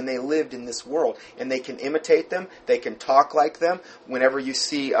person when they lived in this world. And they can imitate them. They can talk like them. Whenever you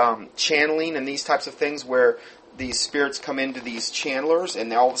see channeling and these types of things where these spirits come into these channelers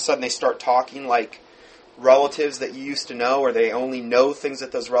and all of a sudden they start talking like relatives that you used to know, or they only know things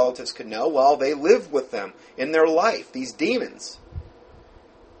that those relatives could know, well, they live with them in their life, these demons.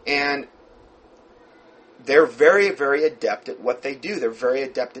 And they're very, very adept at what they do. They're very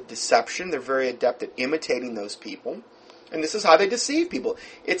adept at deception. They're very adept at imitating those people. And this is how they deceive people.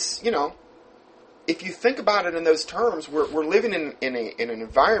 It's, if you think about it in those terms, we're living in an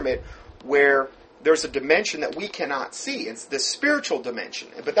environment where there's a dimension that we cannot see. It's the spiritual dimension.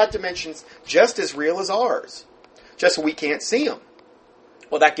 But that dimension's just as real as ours. Just we can't see them.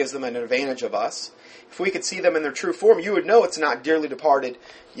 Well, that gives them an advantage of us. If we could see them in their true form, you would know it's not dearly departed,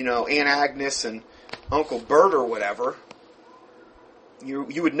 Aunt Agnes and Uncle Bert or whatever. You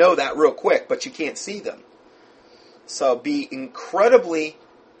would know that real quick, but you can't see them. So be incredibly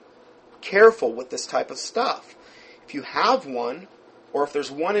careful with this type of stuff. If you have one, or if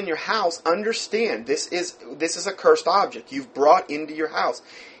there's one in your house, understand this is a cursed object you've brought into your house.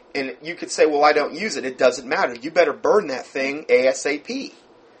 And you could say, well, I don't use it. It doesn't matter. You better burn that thing ASAP.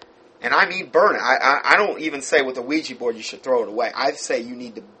 And I mean burn it. I don't even say with a Ouija board you should throw it away. I say you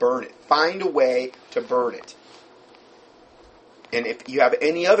need to burn it. Find a way to burn it. And if you have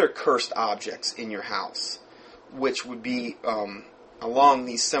any other cursed objects in your house, which would be along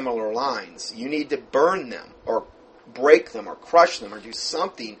these similar lines, you need to burn them or break them or crush them or do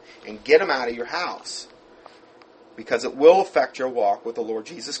something and get them out of your house. Because it will affect your walk with the Lord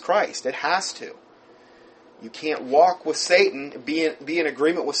Jesus Christ. It has to. You can't walk with Satan, be in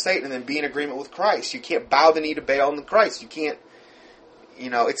agreement with Satan, and then be in agreement with Christ. You can't bow the knee to Baal and Christ. You can't,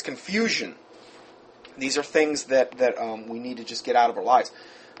 it's confusion. These are things that we need to just get out of our lives.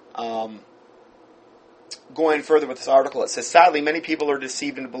 Going further with this article, it says, sadly, many people are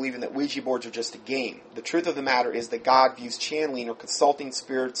deceived into believing that Ouija boards are just a game. The truth of the matter is that God views channeling or consulting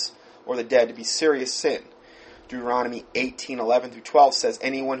spirits or the dead to be serious sin. Deuteronomy 18:11-12 says,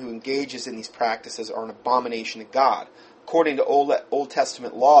 anyone who engages in these practices are an abomination to God. According to Old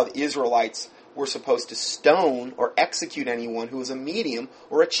Testament law, the Israelites were supposed to stone or execute anyone who was a medium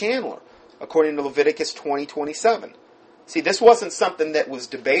or a channeler. according to Leviticus 20:27. See, this wasn't something that was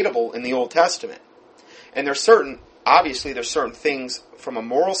debatable in the Old Testament. And obviously there's certain things from a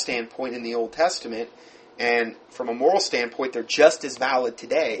moral standpoint in the Old Testament, and from a moral standpoint, they're just as valid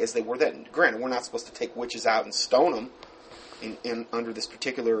today as they were then. Granted, we're not supposed to take witches out and stone them under this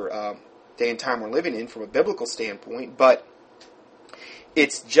particular day and time we're living in from a biblical standpoint, but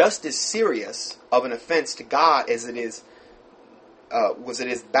it's just as serious of an offense to God as it is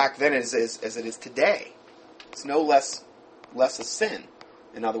back then as it is today. It's no less a sin,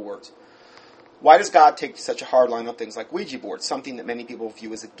 in other words. Why does God take such a hard line on things like Ouija boards, something that many people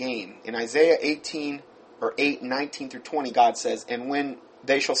view as a game? In Isaiah 8:19 through 20, God says, "And when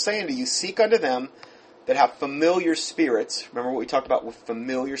they shall say unto you, seek unto them that have familiar spirits," remember what we talked about with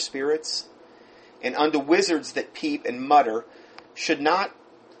familiar spirits? "And unto wizards that peep and mutter, should not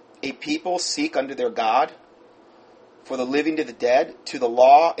a people seek unto their God? For the living to the dead, to the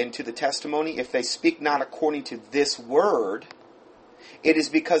law and to the testimony, if they speak not according to this word, it is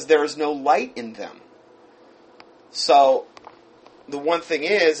because there is no light in them." So the one thing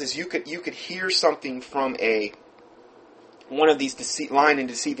is you could hear something from one of these lying and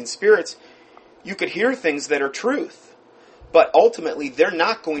deceiving spirits. You could hear things that are truth, but ultimately they're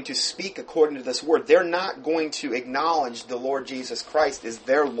not going to speak according to this word. They're not going to acknowledge the Lord Jesus Christ as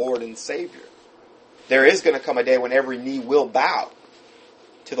their Lord and Savior. There is going to come a day when every knee will bow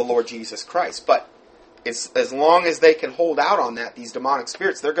to the Lord Jesus Christ, but as long as they can hold out on that, these demonic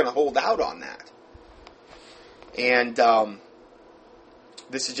spirits, they're going to hold out on that. And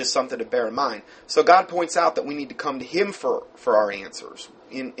this is just something to bear in mind. So God points out that we need to come to Him for our answers.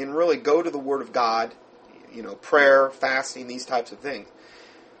 And really go to the Word of God, prayer, fasting, these types of things.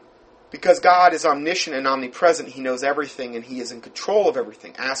 Because God is omniscient and omnipresent, He knows everything and He is in control of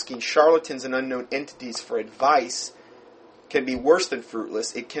everything. Asking charlatans and unknown entities for advice can be worse than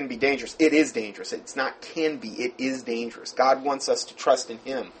fruitless. It can be dangerous. It is dangerous. It's not can be. It is dangerous. God wants us to trust in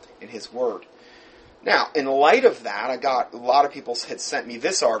Him, in His Word. Now, in light of that, a lot of people had sent me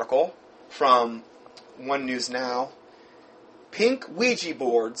this article from One News Now. Pink Ouija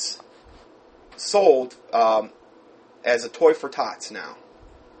boards sold as a toy for tots now.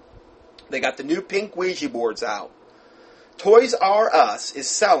 They got the new pink Ouija boards out. Toys R Us is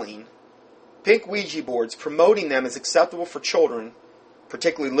selling pink Ouija boards, promoting them as acceptable for children,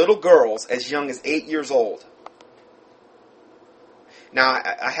 particularly little girls as young as 8 years old. Now,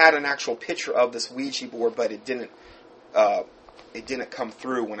 I had an actual picture of this Ouija board, but it didn't come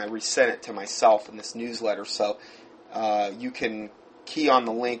through when I resent it to myself in this newsletter. So you can key on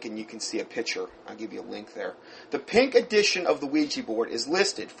the link and you can see a picture. I'll give you a link there. The pink edition of the Ouija board is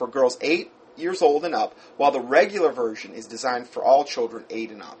listed for girls 8 years old and up, while the regular version is designed for all children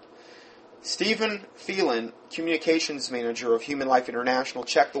 8 and up. Stephen Phelan, communications manager of Human Life International,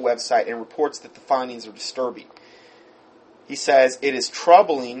 checked the website and reports that the findings are disturbing. He says, "It is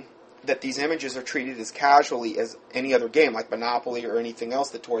troubling that these images are treated as casually as any other game, like Monopoly or anything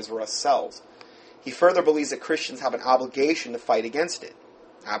else that Toys R Us sells." He further believes that Christians have an obligation to fight against it.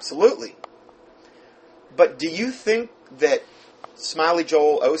 Absolutely. But do you think that Smiley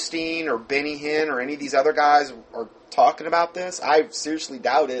Joel Osteen or Benny Hinn or any of these other guys are talking about this? I seriously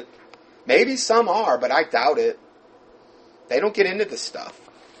doubt it. Maybe some are, but I doubt it. They don't get into this stuff.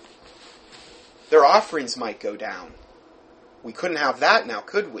 Their offerings might go down. We couldn't have that now,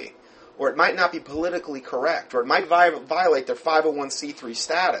 could we? Or it might not be politically correct. Or it might violate their 501c3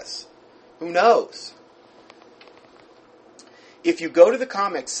 status. Who knows? If you go to the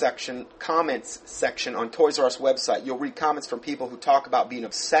comments section on Toys R Us website, you'll read comments from people who talk about being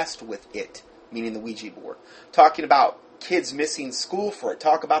obsessed with it, meaning the Ouija board. Talking about kids missing school for it.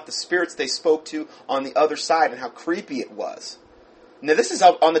 Talk about the spirits they spoke to on the other side and how creepy it was. Now this is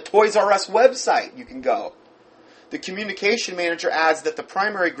on the Toys R Us website. You can go. The communication manager adds that the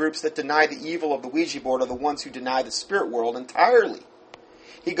primary groups that deny the evil of the Ouija board are the ones who deny the spirit world entirely.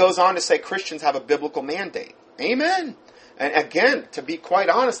 He goes on to say Christians have a biblical mandate. Amen. And again, to be quite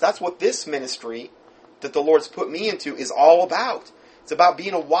honest, that's what this ministry that the Lord's put me into is all about. It's about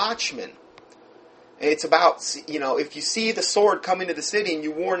being a watchman. It's about, if you see the sword come into the city and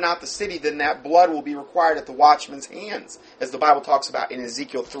you warn not the city, then that blood will be required at the watchman's hands, as the Bible talks about in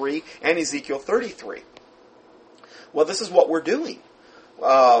Ezekiel 3 and Ezekiel 33. Well, this is what we're doing.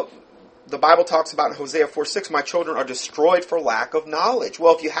 The Bible talks about in Hosea 4:6, "My children are destroyed for lack of knowledge."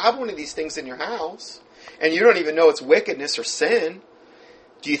 Well, if you have one of these things in your house, and you don't even know it's wickedness or sin,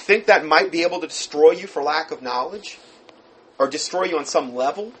 do you think that might be able to destroy you for lack of knowledge? Or destroy you on some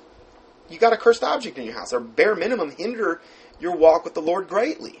level? You got a cursed object in your house, or bare minimum hinder your walk with the Lord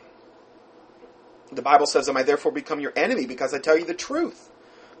greatly. The Bible says, "Am I therefore become your enemy because I tell you the truth?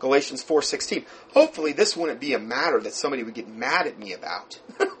 Galatians 4:16. Hopefully this wouldn't be a matter that somebody would get mad at me about.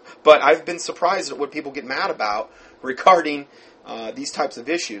 But I've been surprised at what people get mad about regarding these types of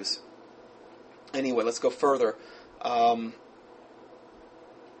issues. Anyway, let's go further.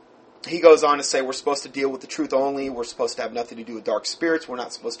 He goes on to say we're supposed to deal with the truth only. We're supposed to have nothing to do with dark spirits. We're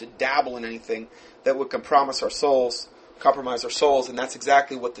not supposed to dabble in anything that would compromise our souls, and that's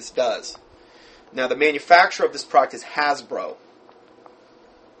exactly what this does. Now, the manufacturer of this product is Hasbro.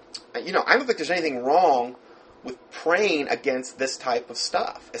 You know, I don't think there's anything wrong with praying against this type of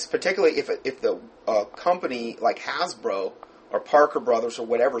stuff, it's particularly if the company like Hasbro or Parker Brothers or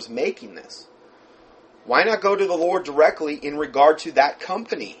whatever is making this. Why not go to the Lord directly in regard to that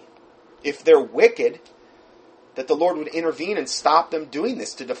company? If they're wicked, that the Lord would intervene and stop them doing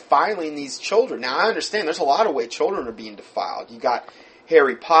this, to defiling these children. Now, I understand there's a lot of ways children are being defiled. You got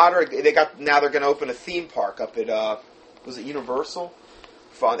Harry Potter. Now they're going to open a theme park up at, was it Universal?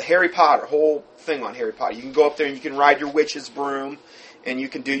 Harry Potter, whole thing on Harry Potter. You can go up there and you can ride your witch's broom, and you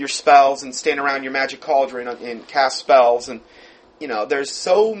can do your spells and stand around your magic cauldron and cast spells. And, you know, there's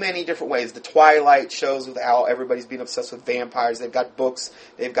so many different ways. The Twilight shows with how everybody's being obsessed with vampires. They've got books.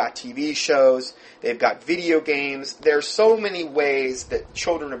 They've got TV shows. They've got video games. There's so many ways that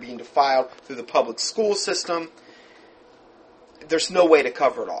children are being defiled through the public school system. There's no way to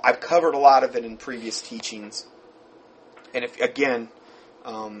cover it all. I've covered a lot of it in previous teachings. And if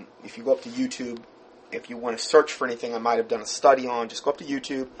you go up to YouTube, if you want to search for anything I might have done a study on, just go up to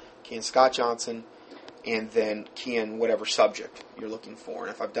YouTube, key in Scott Johnson, and then key in whatever subject you're looking for. And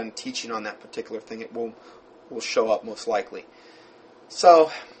if I've done teaching on that particular thing, it will show up most likely.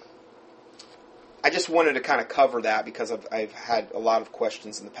 So, I just wanted to kind of cover that because I've had a lot of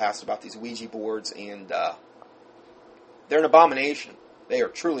questions in the past about these Ouija boards, and they're an abomination. They are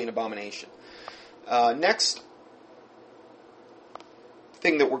truly an abomination. Next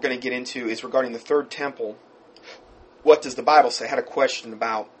thing that we're going to get into is regarding the third temple. What does the Bible say? I had a question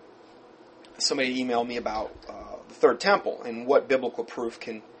about, somebody emailed me about the third temple and what biblical proof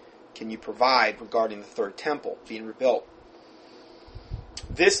can you provide regarding the third temple being rebuilt.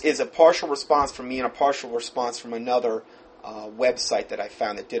 This is a partial response from me and a partial response from another website that I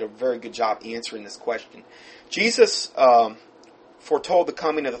found that did a very good job answering this question. Jesus foretold the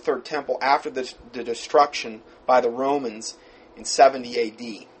coming of the third temple after the destruction by the Romans in 70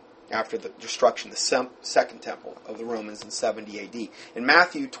 A.D., after the destruction, the second temple of the Romans in 70 A.D. In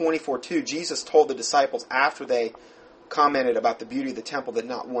Matthew 24:2, Jesus told the disciples after they commented about the beauty of the temple that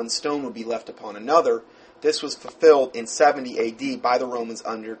not one stone would be left upon another. This was fulfilled in 70 A.D. by the Romans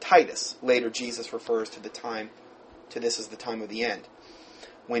under Titus. Later, Jesus refers to this as the time of the end,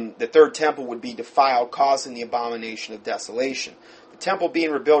 when the third temple would be defiled, causing the abomination of desolation. The temple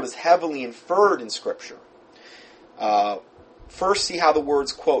being rebuilt is heavily inferred in Scripture. First, see how the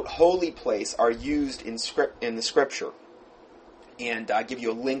words, quote, holy place are used in the Scripture. And I give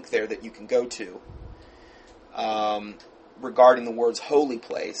you a link there that you can go to regarding the words holy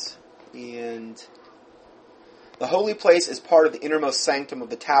place. And the holy place is part of the innermost sanctum of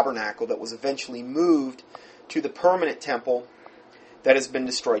the tabernacle that was eventually moved to the permanent temple that has been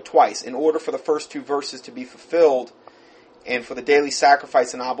destroyed twice. In order for the first two verses to be fulfilled, and for the daily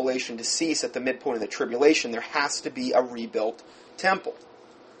sacrifice and oblation to cease at the midpoint of the tribulation, there has to be a rebuilt temple.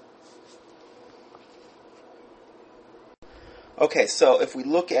 Okay, so if we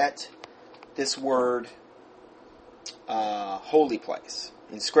look at this word, holy place,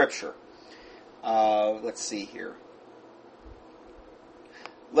 in Scripture, let's see here.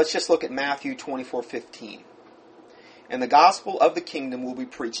 Let's just look at Matthew 24:15. And the gospel of the kingdom will be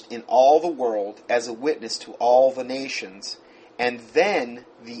preached in all the world as a witness to all the nations, and then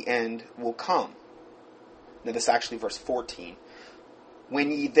the end will come. Now this is actually verse 14.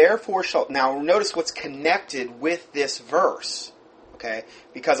 When ye therefore shall... Now notice what's connected with this verse. Okay?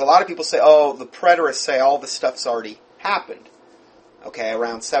 Because a lot of people say, oh, the preterists say all this stuff's already happened. Okay,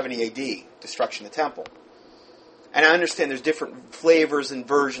 around 70 AD, destruction of the temple. And I understand there's different flavors and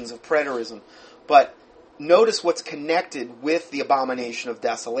versions of preterism, but notice what's connected with the abomination of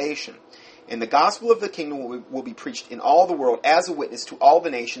desolation. And the gospel of the kingdom will be preached in all the world as a witness to all the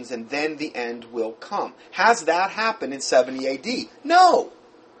nations, and then the end will come. Has that happened in 70 AD? No!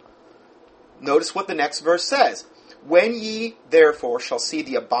 Notice what the next verse says. When ye therefore shall see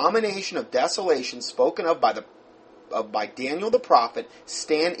the abomination of desolation spoken of by Daniel the prophet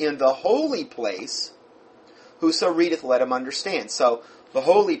stand in the holy place, whoso readeth, let him understand. So, the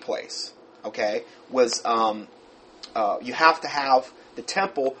holy place, okay, was, you have to have the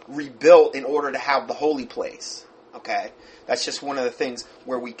temple rebuilt in order to have the holy place, okay? That's just one of the things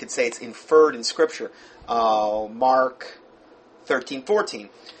where we could say it's inferred in Scripture. Mark 13:14.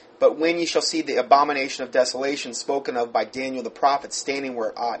 But when ye shall see the abomination of desolation spoken of by Daniel the prophet standing where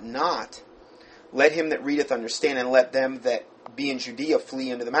it ought not, let him that readeth understand, and let them that be in Judea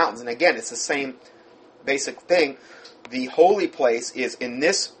flee into the mountains. And again, it's the same basic thing. The holy place is, in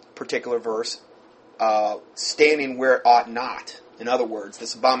this particular verse, standing where it ought not. In other words,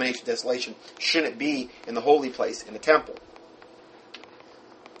 this abomination of desolation shouldn't be in the holy place, in the temple.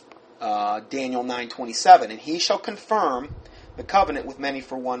 Daniel 9:27, and he shall confirm the covenant with many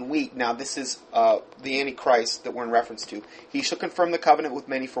for 1 week. Now, this is the Antichrist that we're in reference to. He shall confirm the covenant with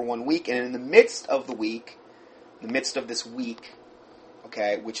many for 1 week, and in the midst of the week, in the midst of this week,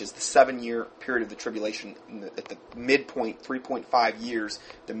 okay, which is the 7-year period of the tribulation, at the midpoint, 3.5 years,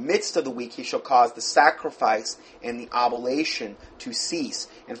 the midst of the week, he shall cause the sacrifice and the oblation to cease.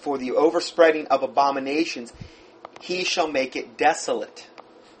 And for the overspreading of abominations, he shall make it desolate.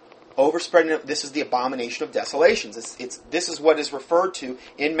 Overspreading, this is the abomination of desolations. This is what is referred to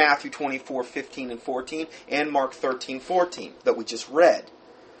in Matthew 24:15 and 14 and Mark 13:14 that we just read.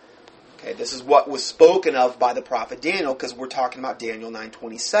 Okay, this is what was spoken of by the prophet Daniel, because we're talking about Daniel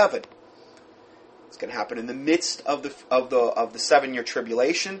 9:27. It's going to happen in the midst of the 7-year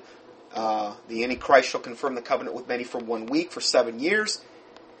tribulation. The Antichrist shall confirm the covenant with many for 1 week, for 7 years,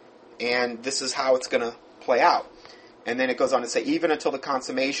 and this is how it's going to play out. And then it goes on to say, even until the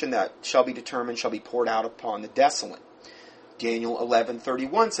consummation that shall be determined shall be poured out upon the desolate. Daniel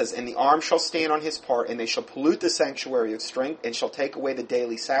 11:31 says, and the arm shall stand on his part, and they shall pollute the sanctuary of strength, and shall take away the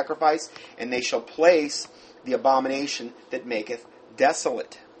daily sacrifice, and they shall place the abomination that maketh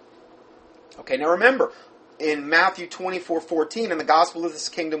desolate. Okay, now remember, in Matthew 24:14, and the gospel of this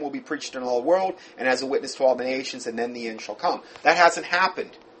kingdom will be preached in all the world, and as a witness to all the nations, and then the end shall come. That hasn't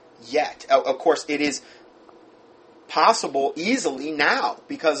happened yet. Of course, it is possible easily now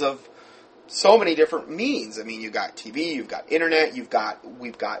because of so many different means. I mean, you've got TV, you've got internet, we've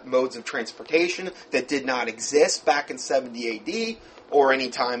got modes of transportation that did not exist back in 70 AD or any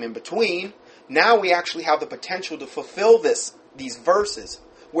time in between. Now we actually have the potential to fulfill these verses,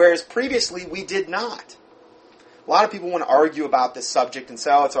 whereas previously we did not. A lot of people want to argue about this subject and say,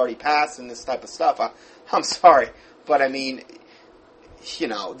 oh, it's already passed and this type of stuff. I'm sorry, but I mean, you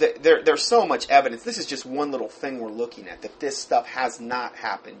know, there's so much evidence. This is just one little thing we're looking at, that this stuff has not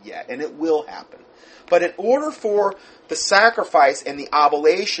happened yet, and it will happen. But in order for the sacrifice and the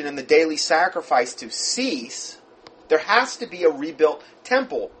oblation and the daily sacrifice to cease, there has to be a rebuilt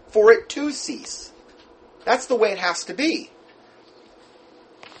temple for it to cease. That's the way it has to be.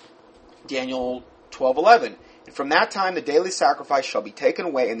 Daniel 12:11. And from that time the daily sacrifice shall be taken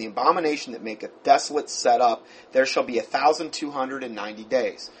away, and the abomination that maketh desolate set up. There shall be 1,290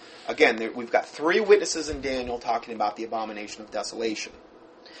 days. Again, we've got 3 witnesses in Daniel talking about the abomination of desolation.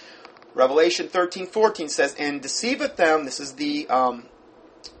 Revelation 13:14 says, and deceiveth them, this is the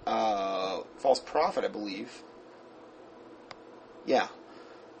false prophet, I believe. Yeah,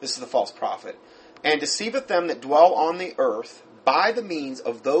 this is the false prophet. And deceiveth them that dwell on the earth, by the means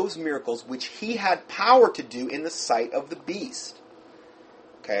of those miracles which he had power to do in the sight of the beast.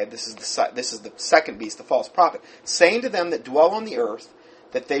 Okay, this is the second beast, the false prophet. Saying to them that dwell on the earth,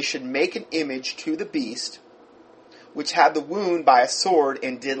 that they should make an image to the beast, which had the wound by a sword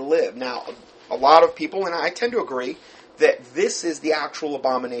and did live. Now, a lot of people, and I tend to agree, that this is the actual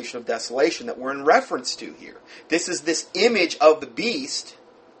abomination of desolation that we're in reference to here. This is this image of the beast,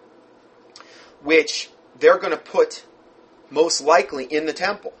 which they're going to put most likely in the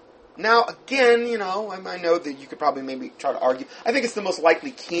temple. Now, again, you know, I know that you could probably maybe try to argue. I think it's the most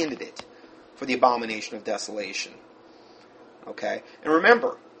likely candidate for the abomination of desolation. Okay? And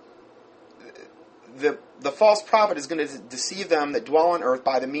remember, the false prophet is going to deceive them that dwell on earth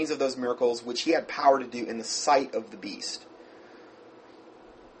by the means of those miracles which he had power to do in the sight of the beast.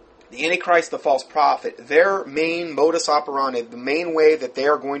 The Antichrist, the false prophet, their main modus operandi, the main way that they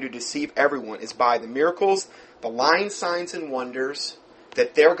are going to deceive everyone is by the miracles, the lying signs and wonders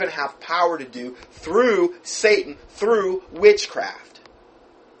that they're going to have power to do through Satan, through witchcraft.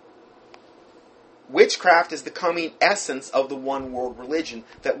 Witchcraft is the coming essence of the one world religion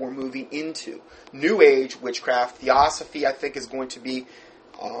that we're moving into. New Age witchcraft, theosophy, I think, is going to be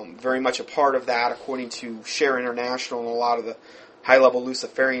very much a part of that, according to Share International and a lot of the high-level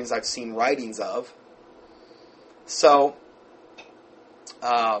Luciferians I've seen writings of. So,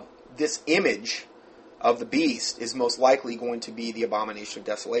 this image of the beast is most likely going to be the abomination of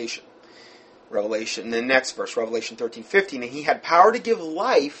desolation. Revelation, the next verse, Revelation 13:15, and he had power to give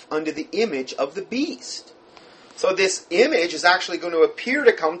life unto the image of the beast. So this image is actually going to appear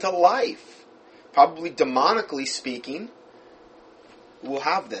to come to life. Probably demonically speaking, we'll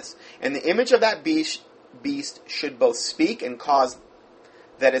have this. And the image of that beast beast should both speak and cause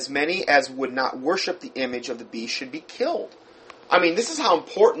that as many as would not worship the image of the beast should be killed. I mean, this is how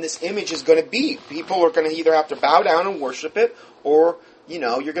important this image is going to be. People are going to either have to bow down and worship it, or,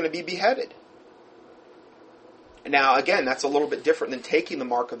 you're going to be beheaded. Now, again, that's a little bit different than taking the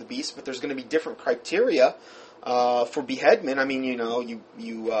mark of the beast, but there's going to be different criteria for beheadment. I mean, they're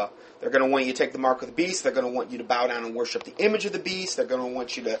going to want you to take the mark of the beast. They're going to want you to bow down and worship the image of the beast. They're going to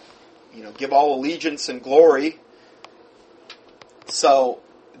want you to, give all allegiance and glory. So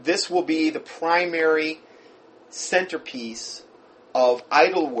this will be the primary centerpiece of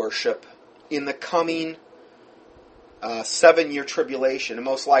idol worship in the coming 7-year tribulation. And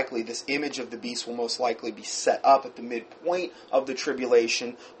most likely this image of the beast will most likely be set up at the midpoint of the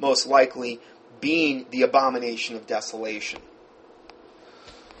tribulation, most likely being the abomination of desolation.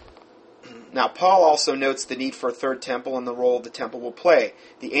 Now, Paul also notes the need for a third temple and the role the temple will play.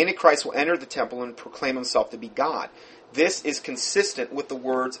 The Antichrist will enter the temple and proclaim himself to be God. This is consistent with the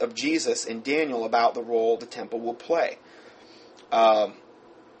words of Jesus in Daniel about the role the temple will play. 2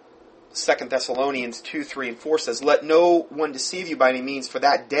 Thessalonians 2, 3, and 4 says, "Let no one deceive you by any means, for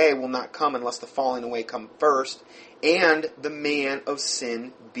that day will not come unless the falling away come first, and the man of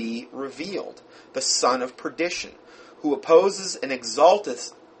sin be revealed, the son of perdition, who opposes and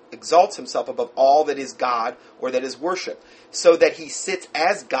exalts himself above all that is God or that is worship, so that he sits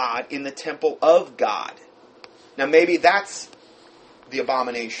as God in the temple of God." Now maybe that's the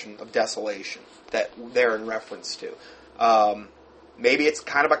abomination of desolation that they're in reference to. Maybe it's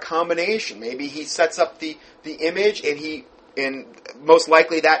kind of a combination. Maybe he sets up the image, and most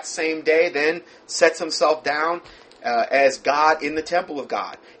likely that same day then sets himself down as God in the temple of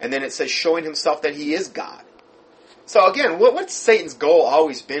God. And then it says showing himself that he is God. So again, what's Satan's goal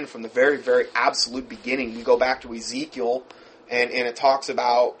always been from the very, very absolute beginning? You go back to Ezekiel, and it talks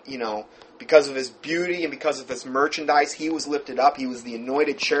about, because of his beauty and because of his merchandise, he was lifted up. He was the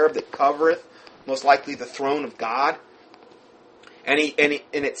anointed cherub that covereth, most likely the throne of God. And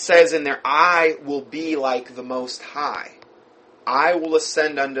it says in there, "I will be like the Most High. I will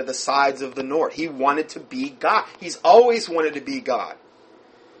ascend unto the sides of the north." He wanted to be God. He's always wanted to be God.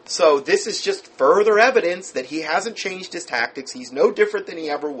 So this is just further evidence that he hasn't changed his tactics. He's no different than he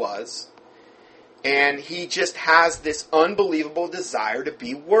ever was. And he just has this unbelievable desire to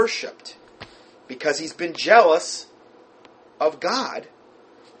be worshipped, because he's been jealous of God,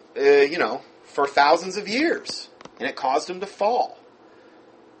 for thousands of years. And it caused him to fall.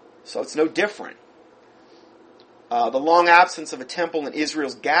 So it's no different. The long absence of a temple in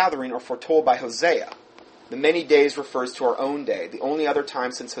Israel's gathering are foretold by Hosea. The many days refers to our own day. The only other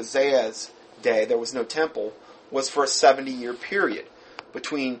time since Hosea's day there was no temple was for a 70-year period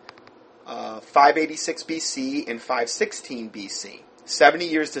between 586 BC and 516 BC. 70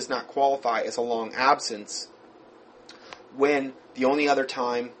 years does not qualify as a long absence when the only other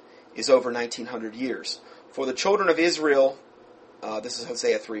time is over 1900 years. For the children of Israel, this is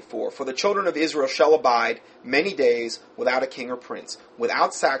Hosea 3:4. "For the children of Israel shall abide many days without a king or prince,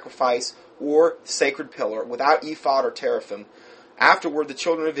 without sacrifice or sacred pillar, without ephod or teraphim. Afterward the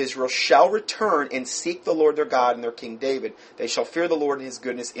children of Israel shall return and seek the Lord their God and their King David. They shall fear the Lord and his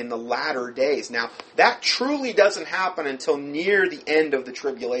goodness in the latter days." Now, that truly doesn't happen until near the end of the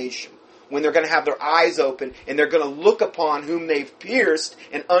tribulation, when they're going to have their eyes open and they're going to look upon whom they've pierced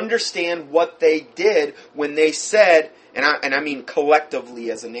and understand what they did when they said, and I mean collectively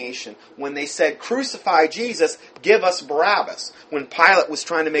as a nation, when they said, "Crucify Jesus, give us Barabbas." When Pilate was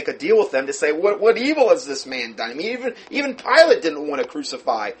trying to make a deal with them to say, what evil has this man done? I mean, even Pilate didn't want to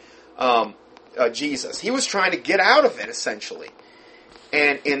crucify Jesus. He was trying to get out of it, essentially.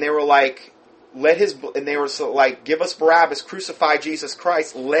 And they were like, give us Barabbas, crucify Jesus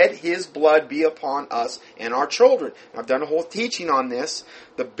Christ, let his blood be upon us and our children. And I've done a whole teaching on this,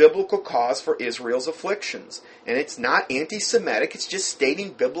 the biblical cause for Israel's afflictions. And it's not anti-Semitic, it's just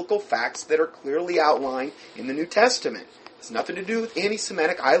stating biblical facts that are clearly outlined in the New Testament. It's nothing to do with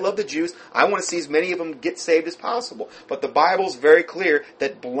anti-Semitic. I love the Jews. I want to see as many of them get saved as possible. But the Bible's very clear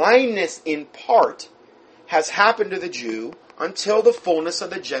that blindness in part has happened to the Jew until the fullness of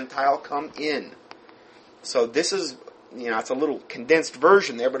the Gentile come in. So this is, it's a little condensed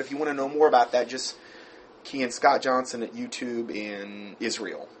version there, but if you want to know more about that, just key in Scott Johnson at YouTube in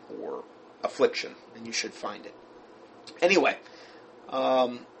Israel, or affliction, and you should find it. Anyway,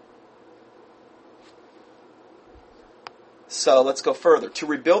 so let's go further. To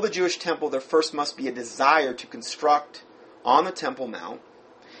rebuild the Jewish temple, there first must be a desire to construct on the Temple Mount.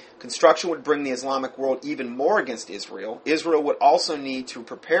 Construction would bring the Islamic world even more against Israel. Israel would also need to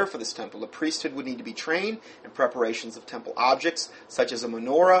prepare for this temple. The priesthood would need to be trained in preparations of temple objects, such as a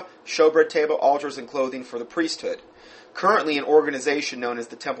menorah, showbread table, altars, and clothing for the priesthood. Currently, an organization known as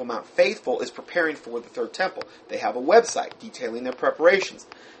the Temple Mount Faithful is preparing for the Third Temple. They have a website detailing their preparations,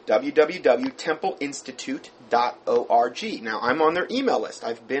 www.templeinstitute.org. Now, I'm on their email list.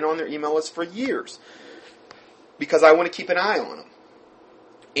 I've been on their email list for years because I want to keep an eye on them.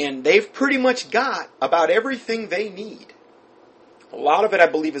 And they've pretty much got about everything they need. A lot of it, I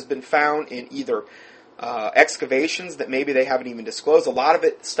believe, has been found in either excavations that maybe they haven't even disclosed. A lot of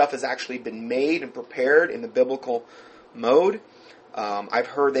it, stuff has actually been made and prepared in the biblical mode. I've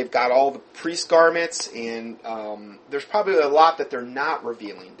heard they've got all the priest garments, and there's probably a lot that they're not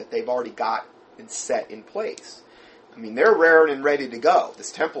revealing that they've already got and set in place. I mean, they're raring and ready to go,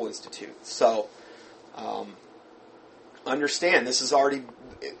 this Temple Institute. So, understand, this is already,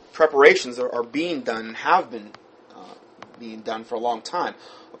 preparations are being done and have been being done for a long time.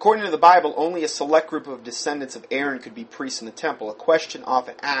 According to the Bible, only a select group of descendants of Aaron could be priests in the temple. A question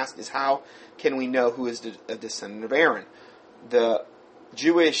often asked is, how can we know who is a descendant of Aaron? The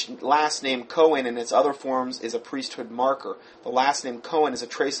Jewish last name Cohen in its other forms is a priesthood marker. The last name Cohen is a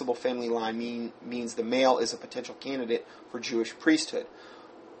traceable family line, means the male is a potential candidate for Jewish priesthood.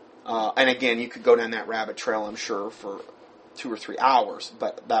 And again, you could go down that rabbit trail, I'm sure, for 2 or 3 hours,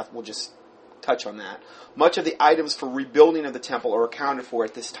 but that will just touch on that. Much of the items for rebuilding of the temple are accounted for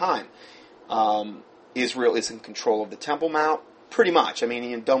at this time. Israel is in control of the Temple Mount, pretty much. I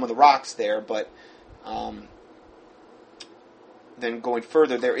mean, Dome of the Rock's there, but then going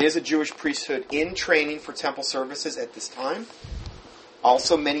further, there is a Jewish priesthood in training for temple services at this time.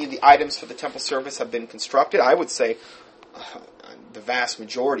 Also, many of the items for the temple service have been constructed. I would say the vast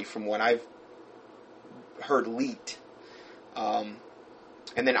majority, from what I've heard leaked.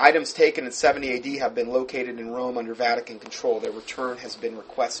 And then items taken in 70 AD have been located in Rome under Vatican control. Their return has been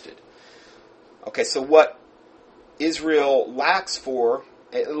requested. Okay, so what Israel lacks for,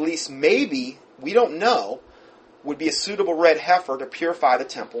 at least maybe, we don't know, would be a suitable red heifer to purify the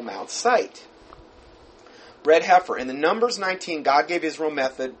Temple Mount site. Red heifer. In the Numbers 19, God gave Israel a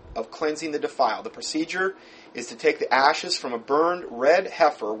method of cleansing the defiled. The procedure is to take the ashes from a burned red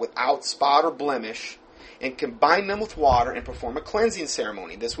heifer without spot or blemish and combine them with water and perform a cleansing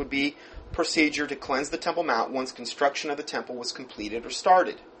ceremony. This would be procedure to cleanse the Temple Mount once construction of the temple was completed or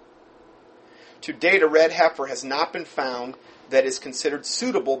started. To date, a red heifer has not been found that is considered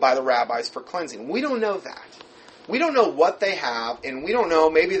suitable by the rabbis for cleansing. We don't know that. We don't know what they have, and we don't know,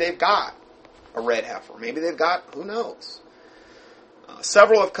 maybe they've got a red heifer. Maybe they've got, who knows.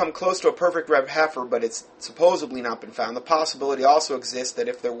 Several have come close to a perfect red heifer, but it's supposedly not been found. The possibility also exists that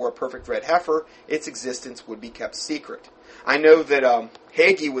if there were a perfect red heifer, its existence would be kept secret. I know that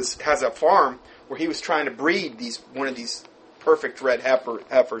Hagee has a farm where he was trying to breed one of these perfect red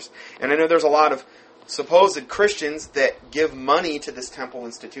heifers. And I know there's a lot of supposed Christians that give money to this Temple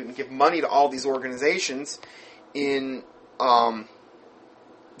Institute and give money to all these organizations in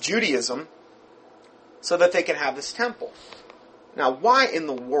Judaism so that they can have this temple. Now, why in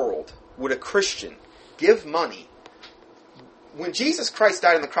the world would a Christian give money? When Jesus Christ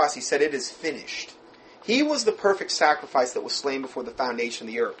died on the cross, he said, "It is finished." He was the perfect sacrifice that was slain before the foundation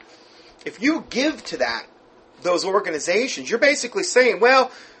of the earth. If you give to those organizations, you're basically saying,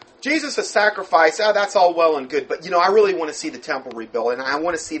 well, Jesus has sacrificed, that's all well and good, but I really want to see the temple rebuilt, and I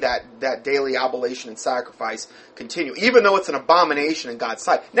want to see that daily oblation and sacrifice continue, even though it's an abomination in God's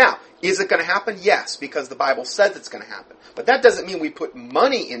sight. Now, is it going to happen? Yes, because the Bible says it's going to happen. But that doesn't mean we put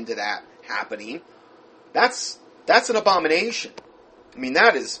money into that happening. That's an abomination. I mean,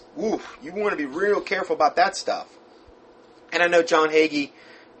 that is, you want to be real careful about that stuff. And I know John Hagee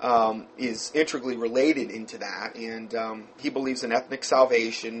is integrally related into that, and he believes in ethnic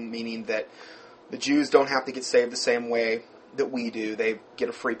salvation, meaning that the Jews don't have to get saved the same way that we do. They get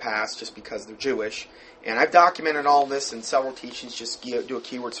a free pass just because they're Jewish. And I've documented all this in several teachings. Just do a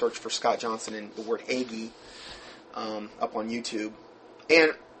keyword search for Scott Johnson and the word Hagee up on YouTube.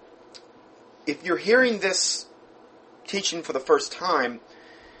 And if you're hearing this teaching for the first time,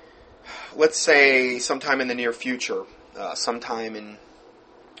 let's say sometime in the near future, sometime in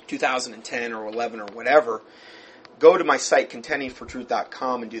 2010 or 11 or whatever, go to my site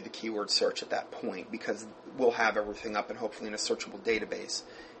contendingfortruth.com and do the keyword search at that point, because we'll have everything up and hopefully in a searchable database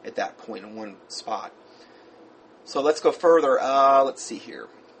at that point in one spot. So let's go further. Let's see here.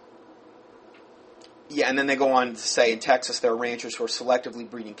 Yeah, and then they go on to say in Texas there are ranchers who are selectively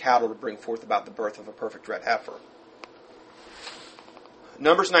breeding cattle to bring forth about the birth of a perfect red heifer.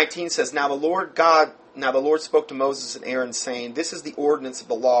 Numbers 19 says, "Now the Lord God Now the Lord spoke to Moses and Aaron, saying, This is the ordinance of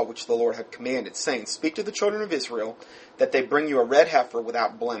the law which the Lord had commanded, saying, Speak to the children of Israel, that they bring you a red heifer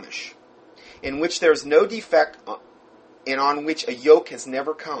without blemish, in which there is no defect, and on which a yoke has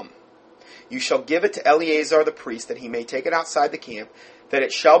never come. You shall give it to Eleazar the priest, that he may take it outside the camp, that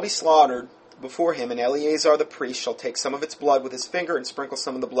it shall be slaughtered before him, and Eleazar the priest shall take some of its blood with his finger, and sprinkle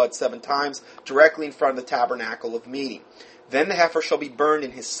some of the blood 7 times, directly in front of the tabernacle of meeting. Then the heifer shall be burned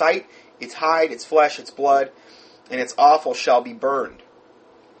in his sight, its hide, its flesh, its blood, and its offal shall be burned.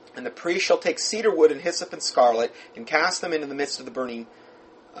 And the priest shall take cedar wood and hyssop and scarlet, and cast them into the midst of the burning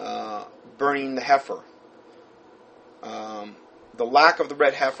the heifer. The lack of the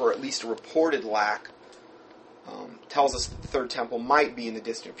red heifer, or at least a reported lack, tells us that the third temple might be in the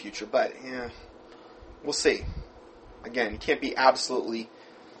distant future, but we'll see. Again, you can't be absolutely...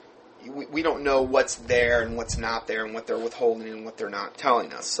 We don't know what's there and what's not there, and what they're withholding and what they're not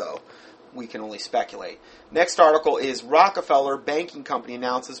telling us, so we can only speculate. Next article is Rockefeller Banking Company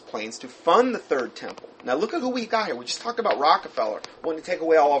announces plans to fund the third temple. Now look at who we got here. We just talked about Rockefeller wanting to take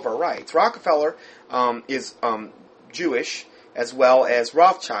away all of our rights. Rockefeller is Jewish, as well as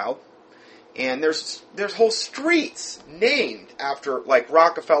Rothschild. And there's whole streets named after, like,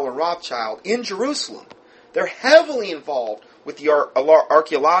 Rockefeller and Rothschild in Jerusalem. They're heavily involved with the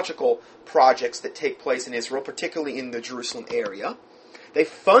archaeological projects that take place in Israel, particularly in the Jerusalem area. They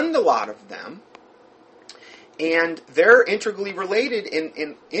fund a lot of them, and they're integrally related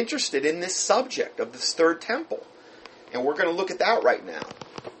and interested in this subject of this third temple. And we're going to look at that right now.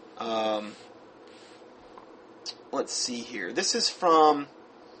 Let's see here. This is from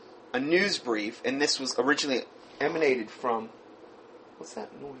a news brief, and this was originally emanated from... What's that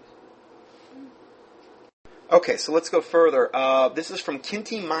noise? Okay, so let's go further. This is from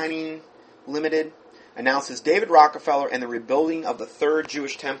Kinty Mining Limited. Announces David Rockefeller and the rebuilding of the third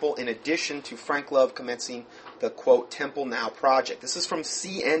Jewish temple, in addition to Frank Love commencing the, quote, Temple Now project. This is from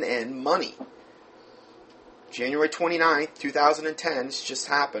CNN Money. January 29th, 2010. This just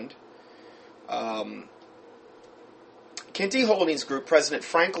happened. Kinty Holdings Group President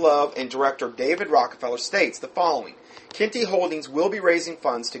Frank Love and Director David Rockefeller states the following. Kinty Holdings will be raising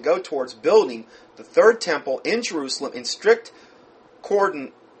funds to go towards building the third temple in Jerusalem in strict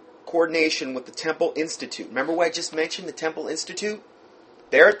coordination with the Temple Institute. Remember what I just mentioned, the Temple Institute?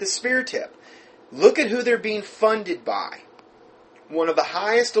 They're at the spear tip. Look at who they're being funded by. One of the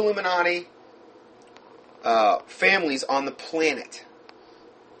highest Illuminati families on the planet.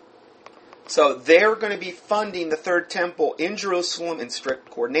 So they're going to be funding the third temple in Jerusalem in strict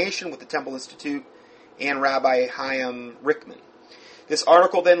coordination with the Temple Institute and Rabbi Chaim Rickman. This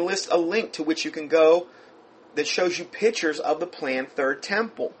article then lists a link to which you can go that shows you pictures of the planned third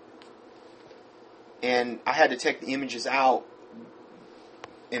temple. And I had to take the images out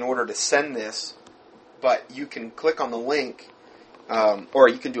in order to send this, but you can click on the link, or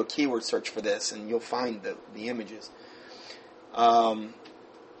you can do a keyword search for this, and you'll find the images.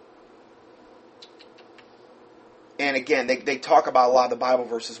 And again, they talk about a lot of the Bible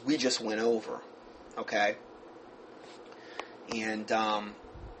verses we just went over, okay? And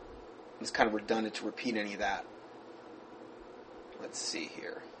it's kind of redundant to repeat any of that. Let's see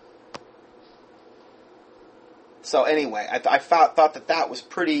here. So anyway, I thought that was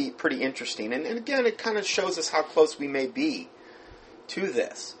pretty interesting. And again, it kind of shows us how close we may be to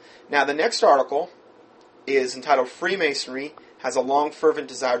this. Now, the next article is entitled Freemasonry has a long, fervent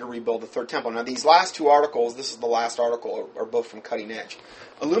desire to rebuild the third temple. Now, these last two articles, this is the last article, are both from Cutting Edge.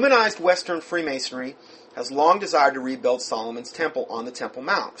 Illuminized Western Freemasonry has long desired to rebuild Solomon's temple on the Temple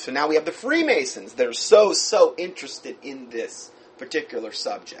Mount. So now we have the Freemasons that are so interested in this particular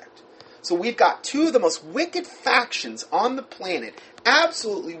subject. So we've got two of the most wicked factions on the planet,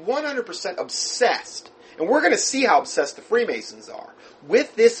 absolutely 100% obsessed. And we're going to see how obsessed the Freemasons are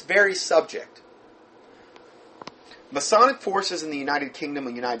with this very subject. Masonic forces in the United Kingdom,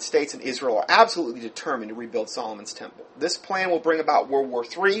 the United States, and Israel are absolutely determined to rebuild Solomon's temple. This plan will bring about World War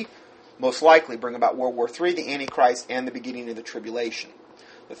III, most likely bring about World War III, the Antichrist, and the beginning of the tribulation.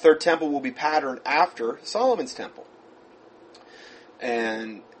 The third temple will be patterned after Solomon's temple.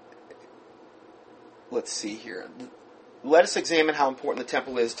 And let's see here. Let us examine how important the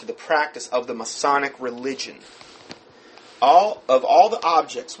temple is to the practice of the Masonic religion. All the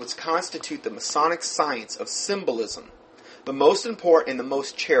objects which constitute the Masonic science of symbolism, the most important and the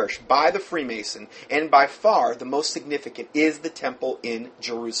most cherished by the Freemason, and by far the most significant, is the temple in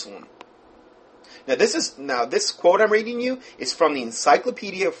Jerusalem. Now this quote I'm reading you is from the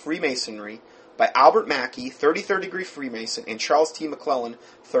Encyclopedia of Freemasonry by Albert Mackey, 33rd degree Freemason, and Charles T. McClellan,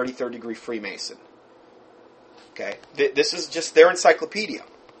 33rd degree Freemason. Okay, this is just their encyclopedia.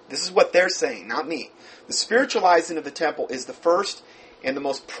 This is what they're saying, not me. The spiritualizing of the temple is the first and the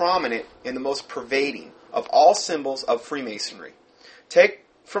most prominent and the most pervading of all symbols of Freemasonry. Take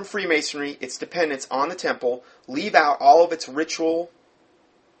from Freemasonry its dependence on the temple, leave out all of its ritual,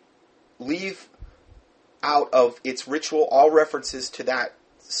 leave out of its ritual all references to that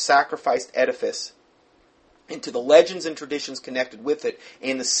sacrificed edifice, and to the legends and traditions connected with it,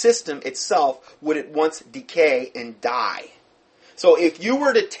 and the system itself would at once decay and die. So if you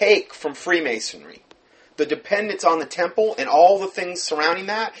were to take from Freemasonry the dependence on the temple and all the things surrounding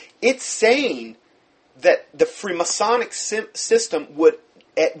that, it's saying that the Freemasonic system would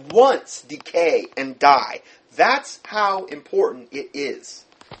at once decay and die. That's how important it is.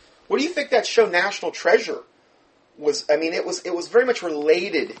 What do you think that show National Treasure was? I mean, it was very much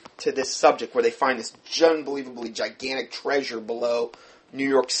related to this subject, where they find this unbelievably gigantic treasure below New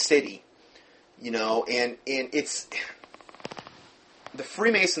York City. You know, and it's... The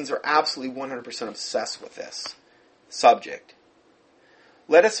Freemasons are absolutely 100% obsessed with this subject.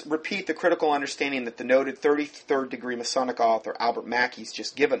 Let us repeat the critical understanding that the noted 33rd degree Masonic author Albert Mackey's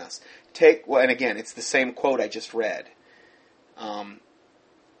just given us. And again, it's the same quote I just read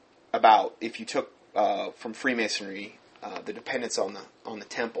about if you took from Freemasonry the dependence on the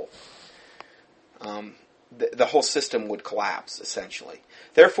temple. The whole system would collapse, essentially.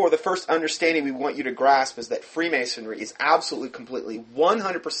 Therefore, the first understanding we want you to grasp is that Freemasonry is absolutely, completely,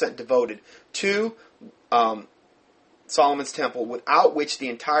 100% devoted to Solomon's Temple, without which the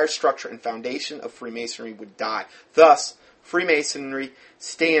entire structure and foundation of Freemasonry would die. Thus, Freemasonry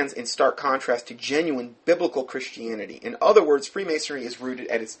stands in stark contrast to genuine biblical Christianity. In other words, Freemasonry is rooted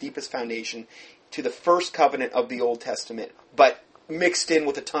at its deepest foundation to the first covenant of the Old Testament, but mixed in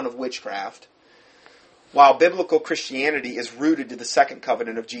with a ton of witchcraft, while biblical Christianity is rooted to the second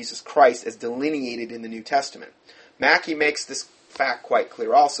covenant of Jesus Christ as delineated in the New Testament. Mackey makes this fact quite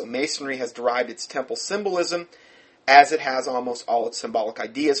clear also. Masonry has derived its temple symbolism, as it has almost all its symbolic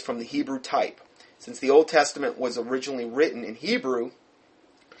ideas, from the Hebrew type. Since the Old Testament was originally written in Hebrew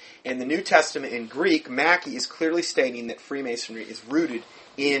and the New Testament in Greek, Mackey is clearly stating that Freemasonry is rooted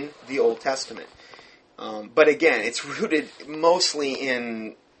in the Old Testament. But again, it's rooted mostly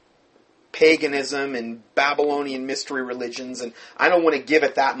in paganism and Babylonian mystery religions, and I don't want to give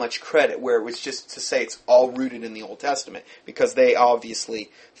it that much credit where it was just to say it's all rooted in the Old Testament, because they obviously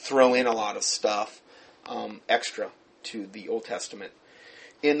throw in a lot of stuff extra to the Old Testament.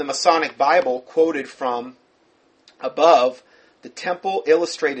 In the Masonic Bible, quoted from above, the Temple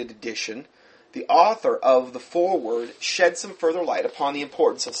Illustrated Edition, the author of the foreword sheds some further light upon the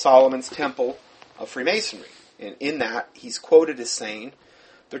importance of Solomon's Temple of Freemasonry. And in that, he's quoted as saying,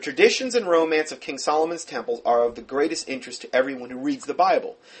 "The traditions and romance of King Solomon's temples are of the greatest interest to everyone who reads the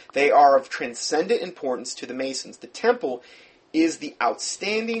Bible. They are of transcendent importance to the Masons. The temple is the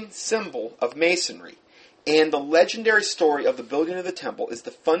outstanding symbol of Masonry, and the legendary story of the building of the temple is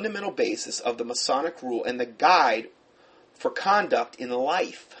the fundamental basis of the Masonic rule and the guide for conduct in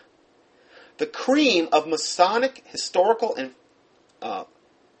life. The cream of Masonic historical and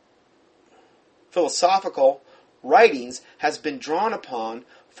philosophical writings has been drawn upon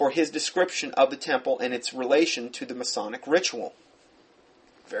for his description of the temple and its relation to the Masonic ritual."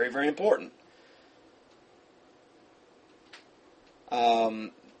 Very, very important.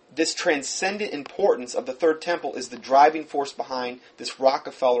 This transcendent importance of the Third Temple is the driving force behind this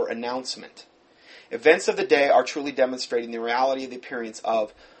Rockefeller announcement. Events of the day are truly demonstrating the reality of the appearance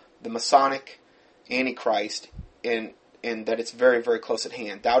of the Masonic Antichrist, and that it's very, very close at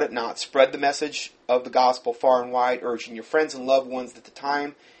hand. Doubt it not. Spread the message of the gospel far and wide, urging your friends and loved ones that the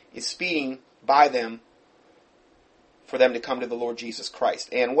time is speeding by them for them to come to the Lord Jesus Christ.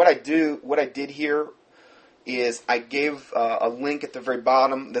 And what I did here is I gave a link at the very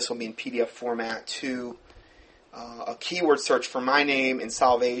bottom. This will be in PDF format to a keyword search for my name and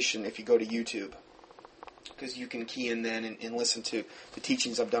salvation if you go to YouTube, because you can key in then and listen to the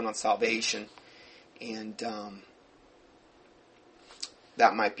teachings I've done on salvation, and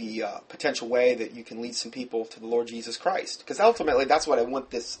that might be a potential way that you can lead some people to the Lord Jesus Christ, because ultimately that's what I want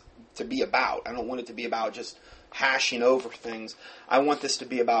this to be about. I don't want it to be about just hashing over things. I want this to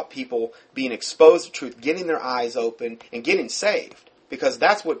be about people being exposed to truth, getting their eyes open, and getting saved, because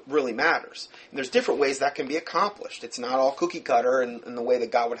that's what really matters. And there's different ways that can be accomplished. It's not all cookie cutter in the way that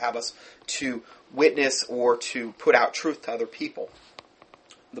God would have us to witness or to put out truth to other people.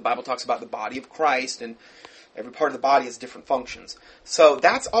 The Bible talks about the body of Christ, and every part of the body has different functions. So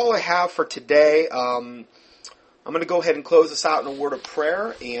that's all I have for today. I'm going to go ahead and close this out in a word of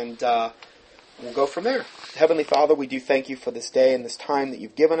prayer, and we'll go from there. Heavenly Father, we do thank you for this day and this time that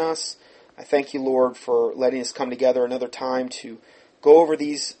you've given us. I thank you, Lord, for letting us come together another time to go over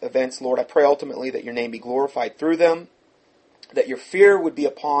these events, Lord. I pray ultimately that your name be glorified through them, that your fear would be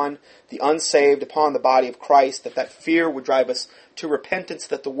upon the unsaved, upon the body of Christ, that fear would drive us to repentance,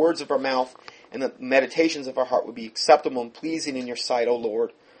 that the words of our mouth and the meditations of our heart would be acceptable and pleasing in your sight, O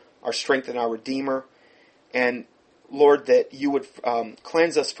Lord, our strength and our Redeemer. And Lord, that you would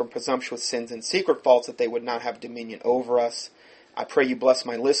cleanse us from presumptuous sins and secret faults, that they would not have dominion over us. I pray you bless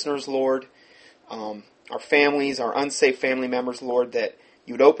my listeners, Lord, our families, our unsaved family members, Lord, that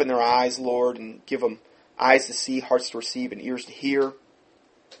you would open their eyes, Lord, and give them eyes to see, hearts to receive, and ears to hear.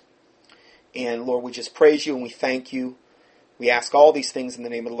 And Lord, we just praise you and we thank you. We ask all these things in the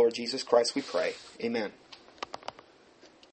name of the Lord Jesus Christ, we pray. Amen.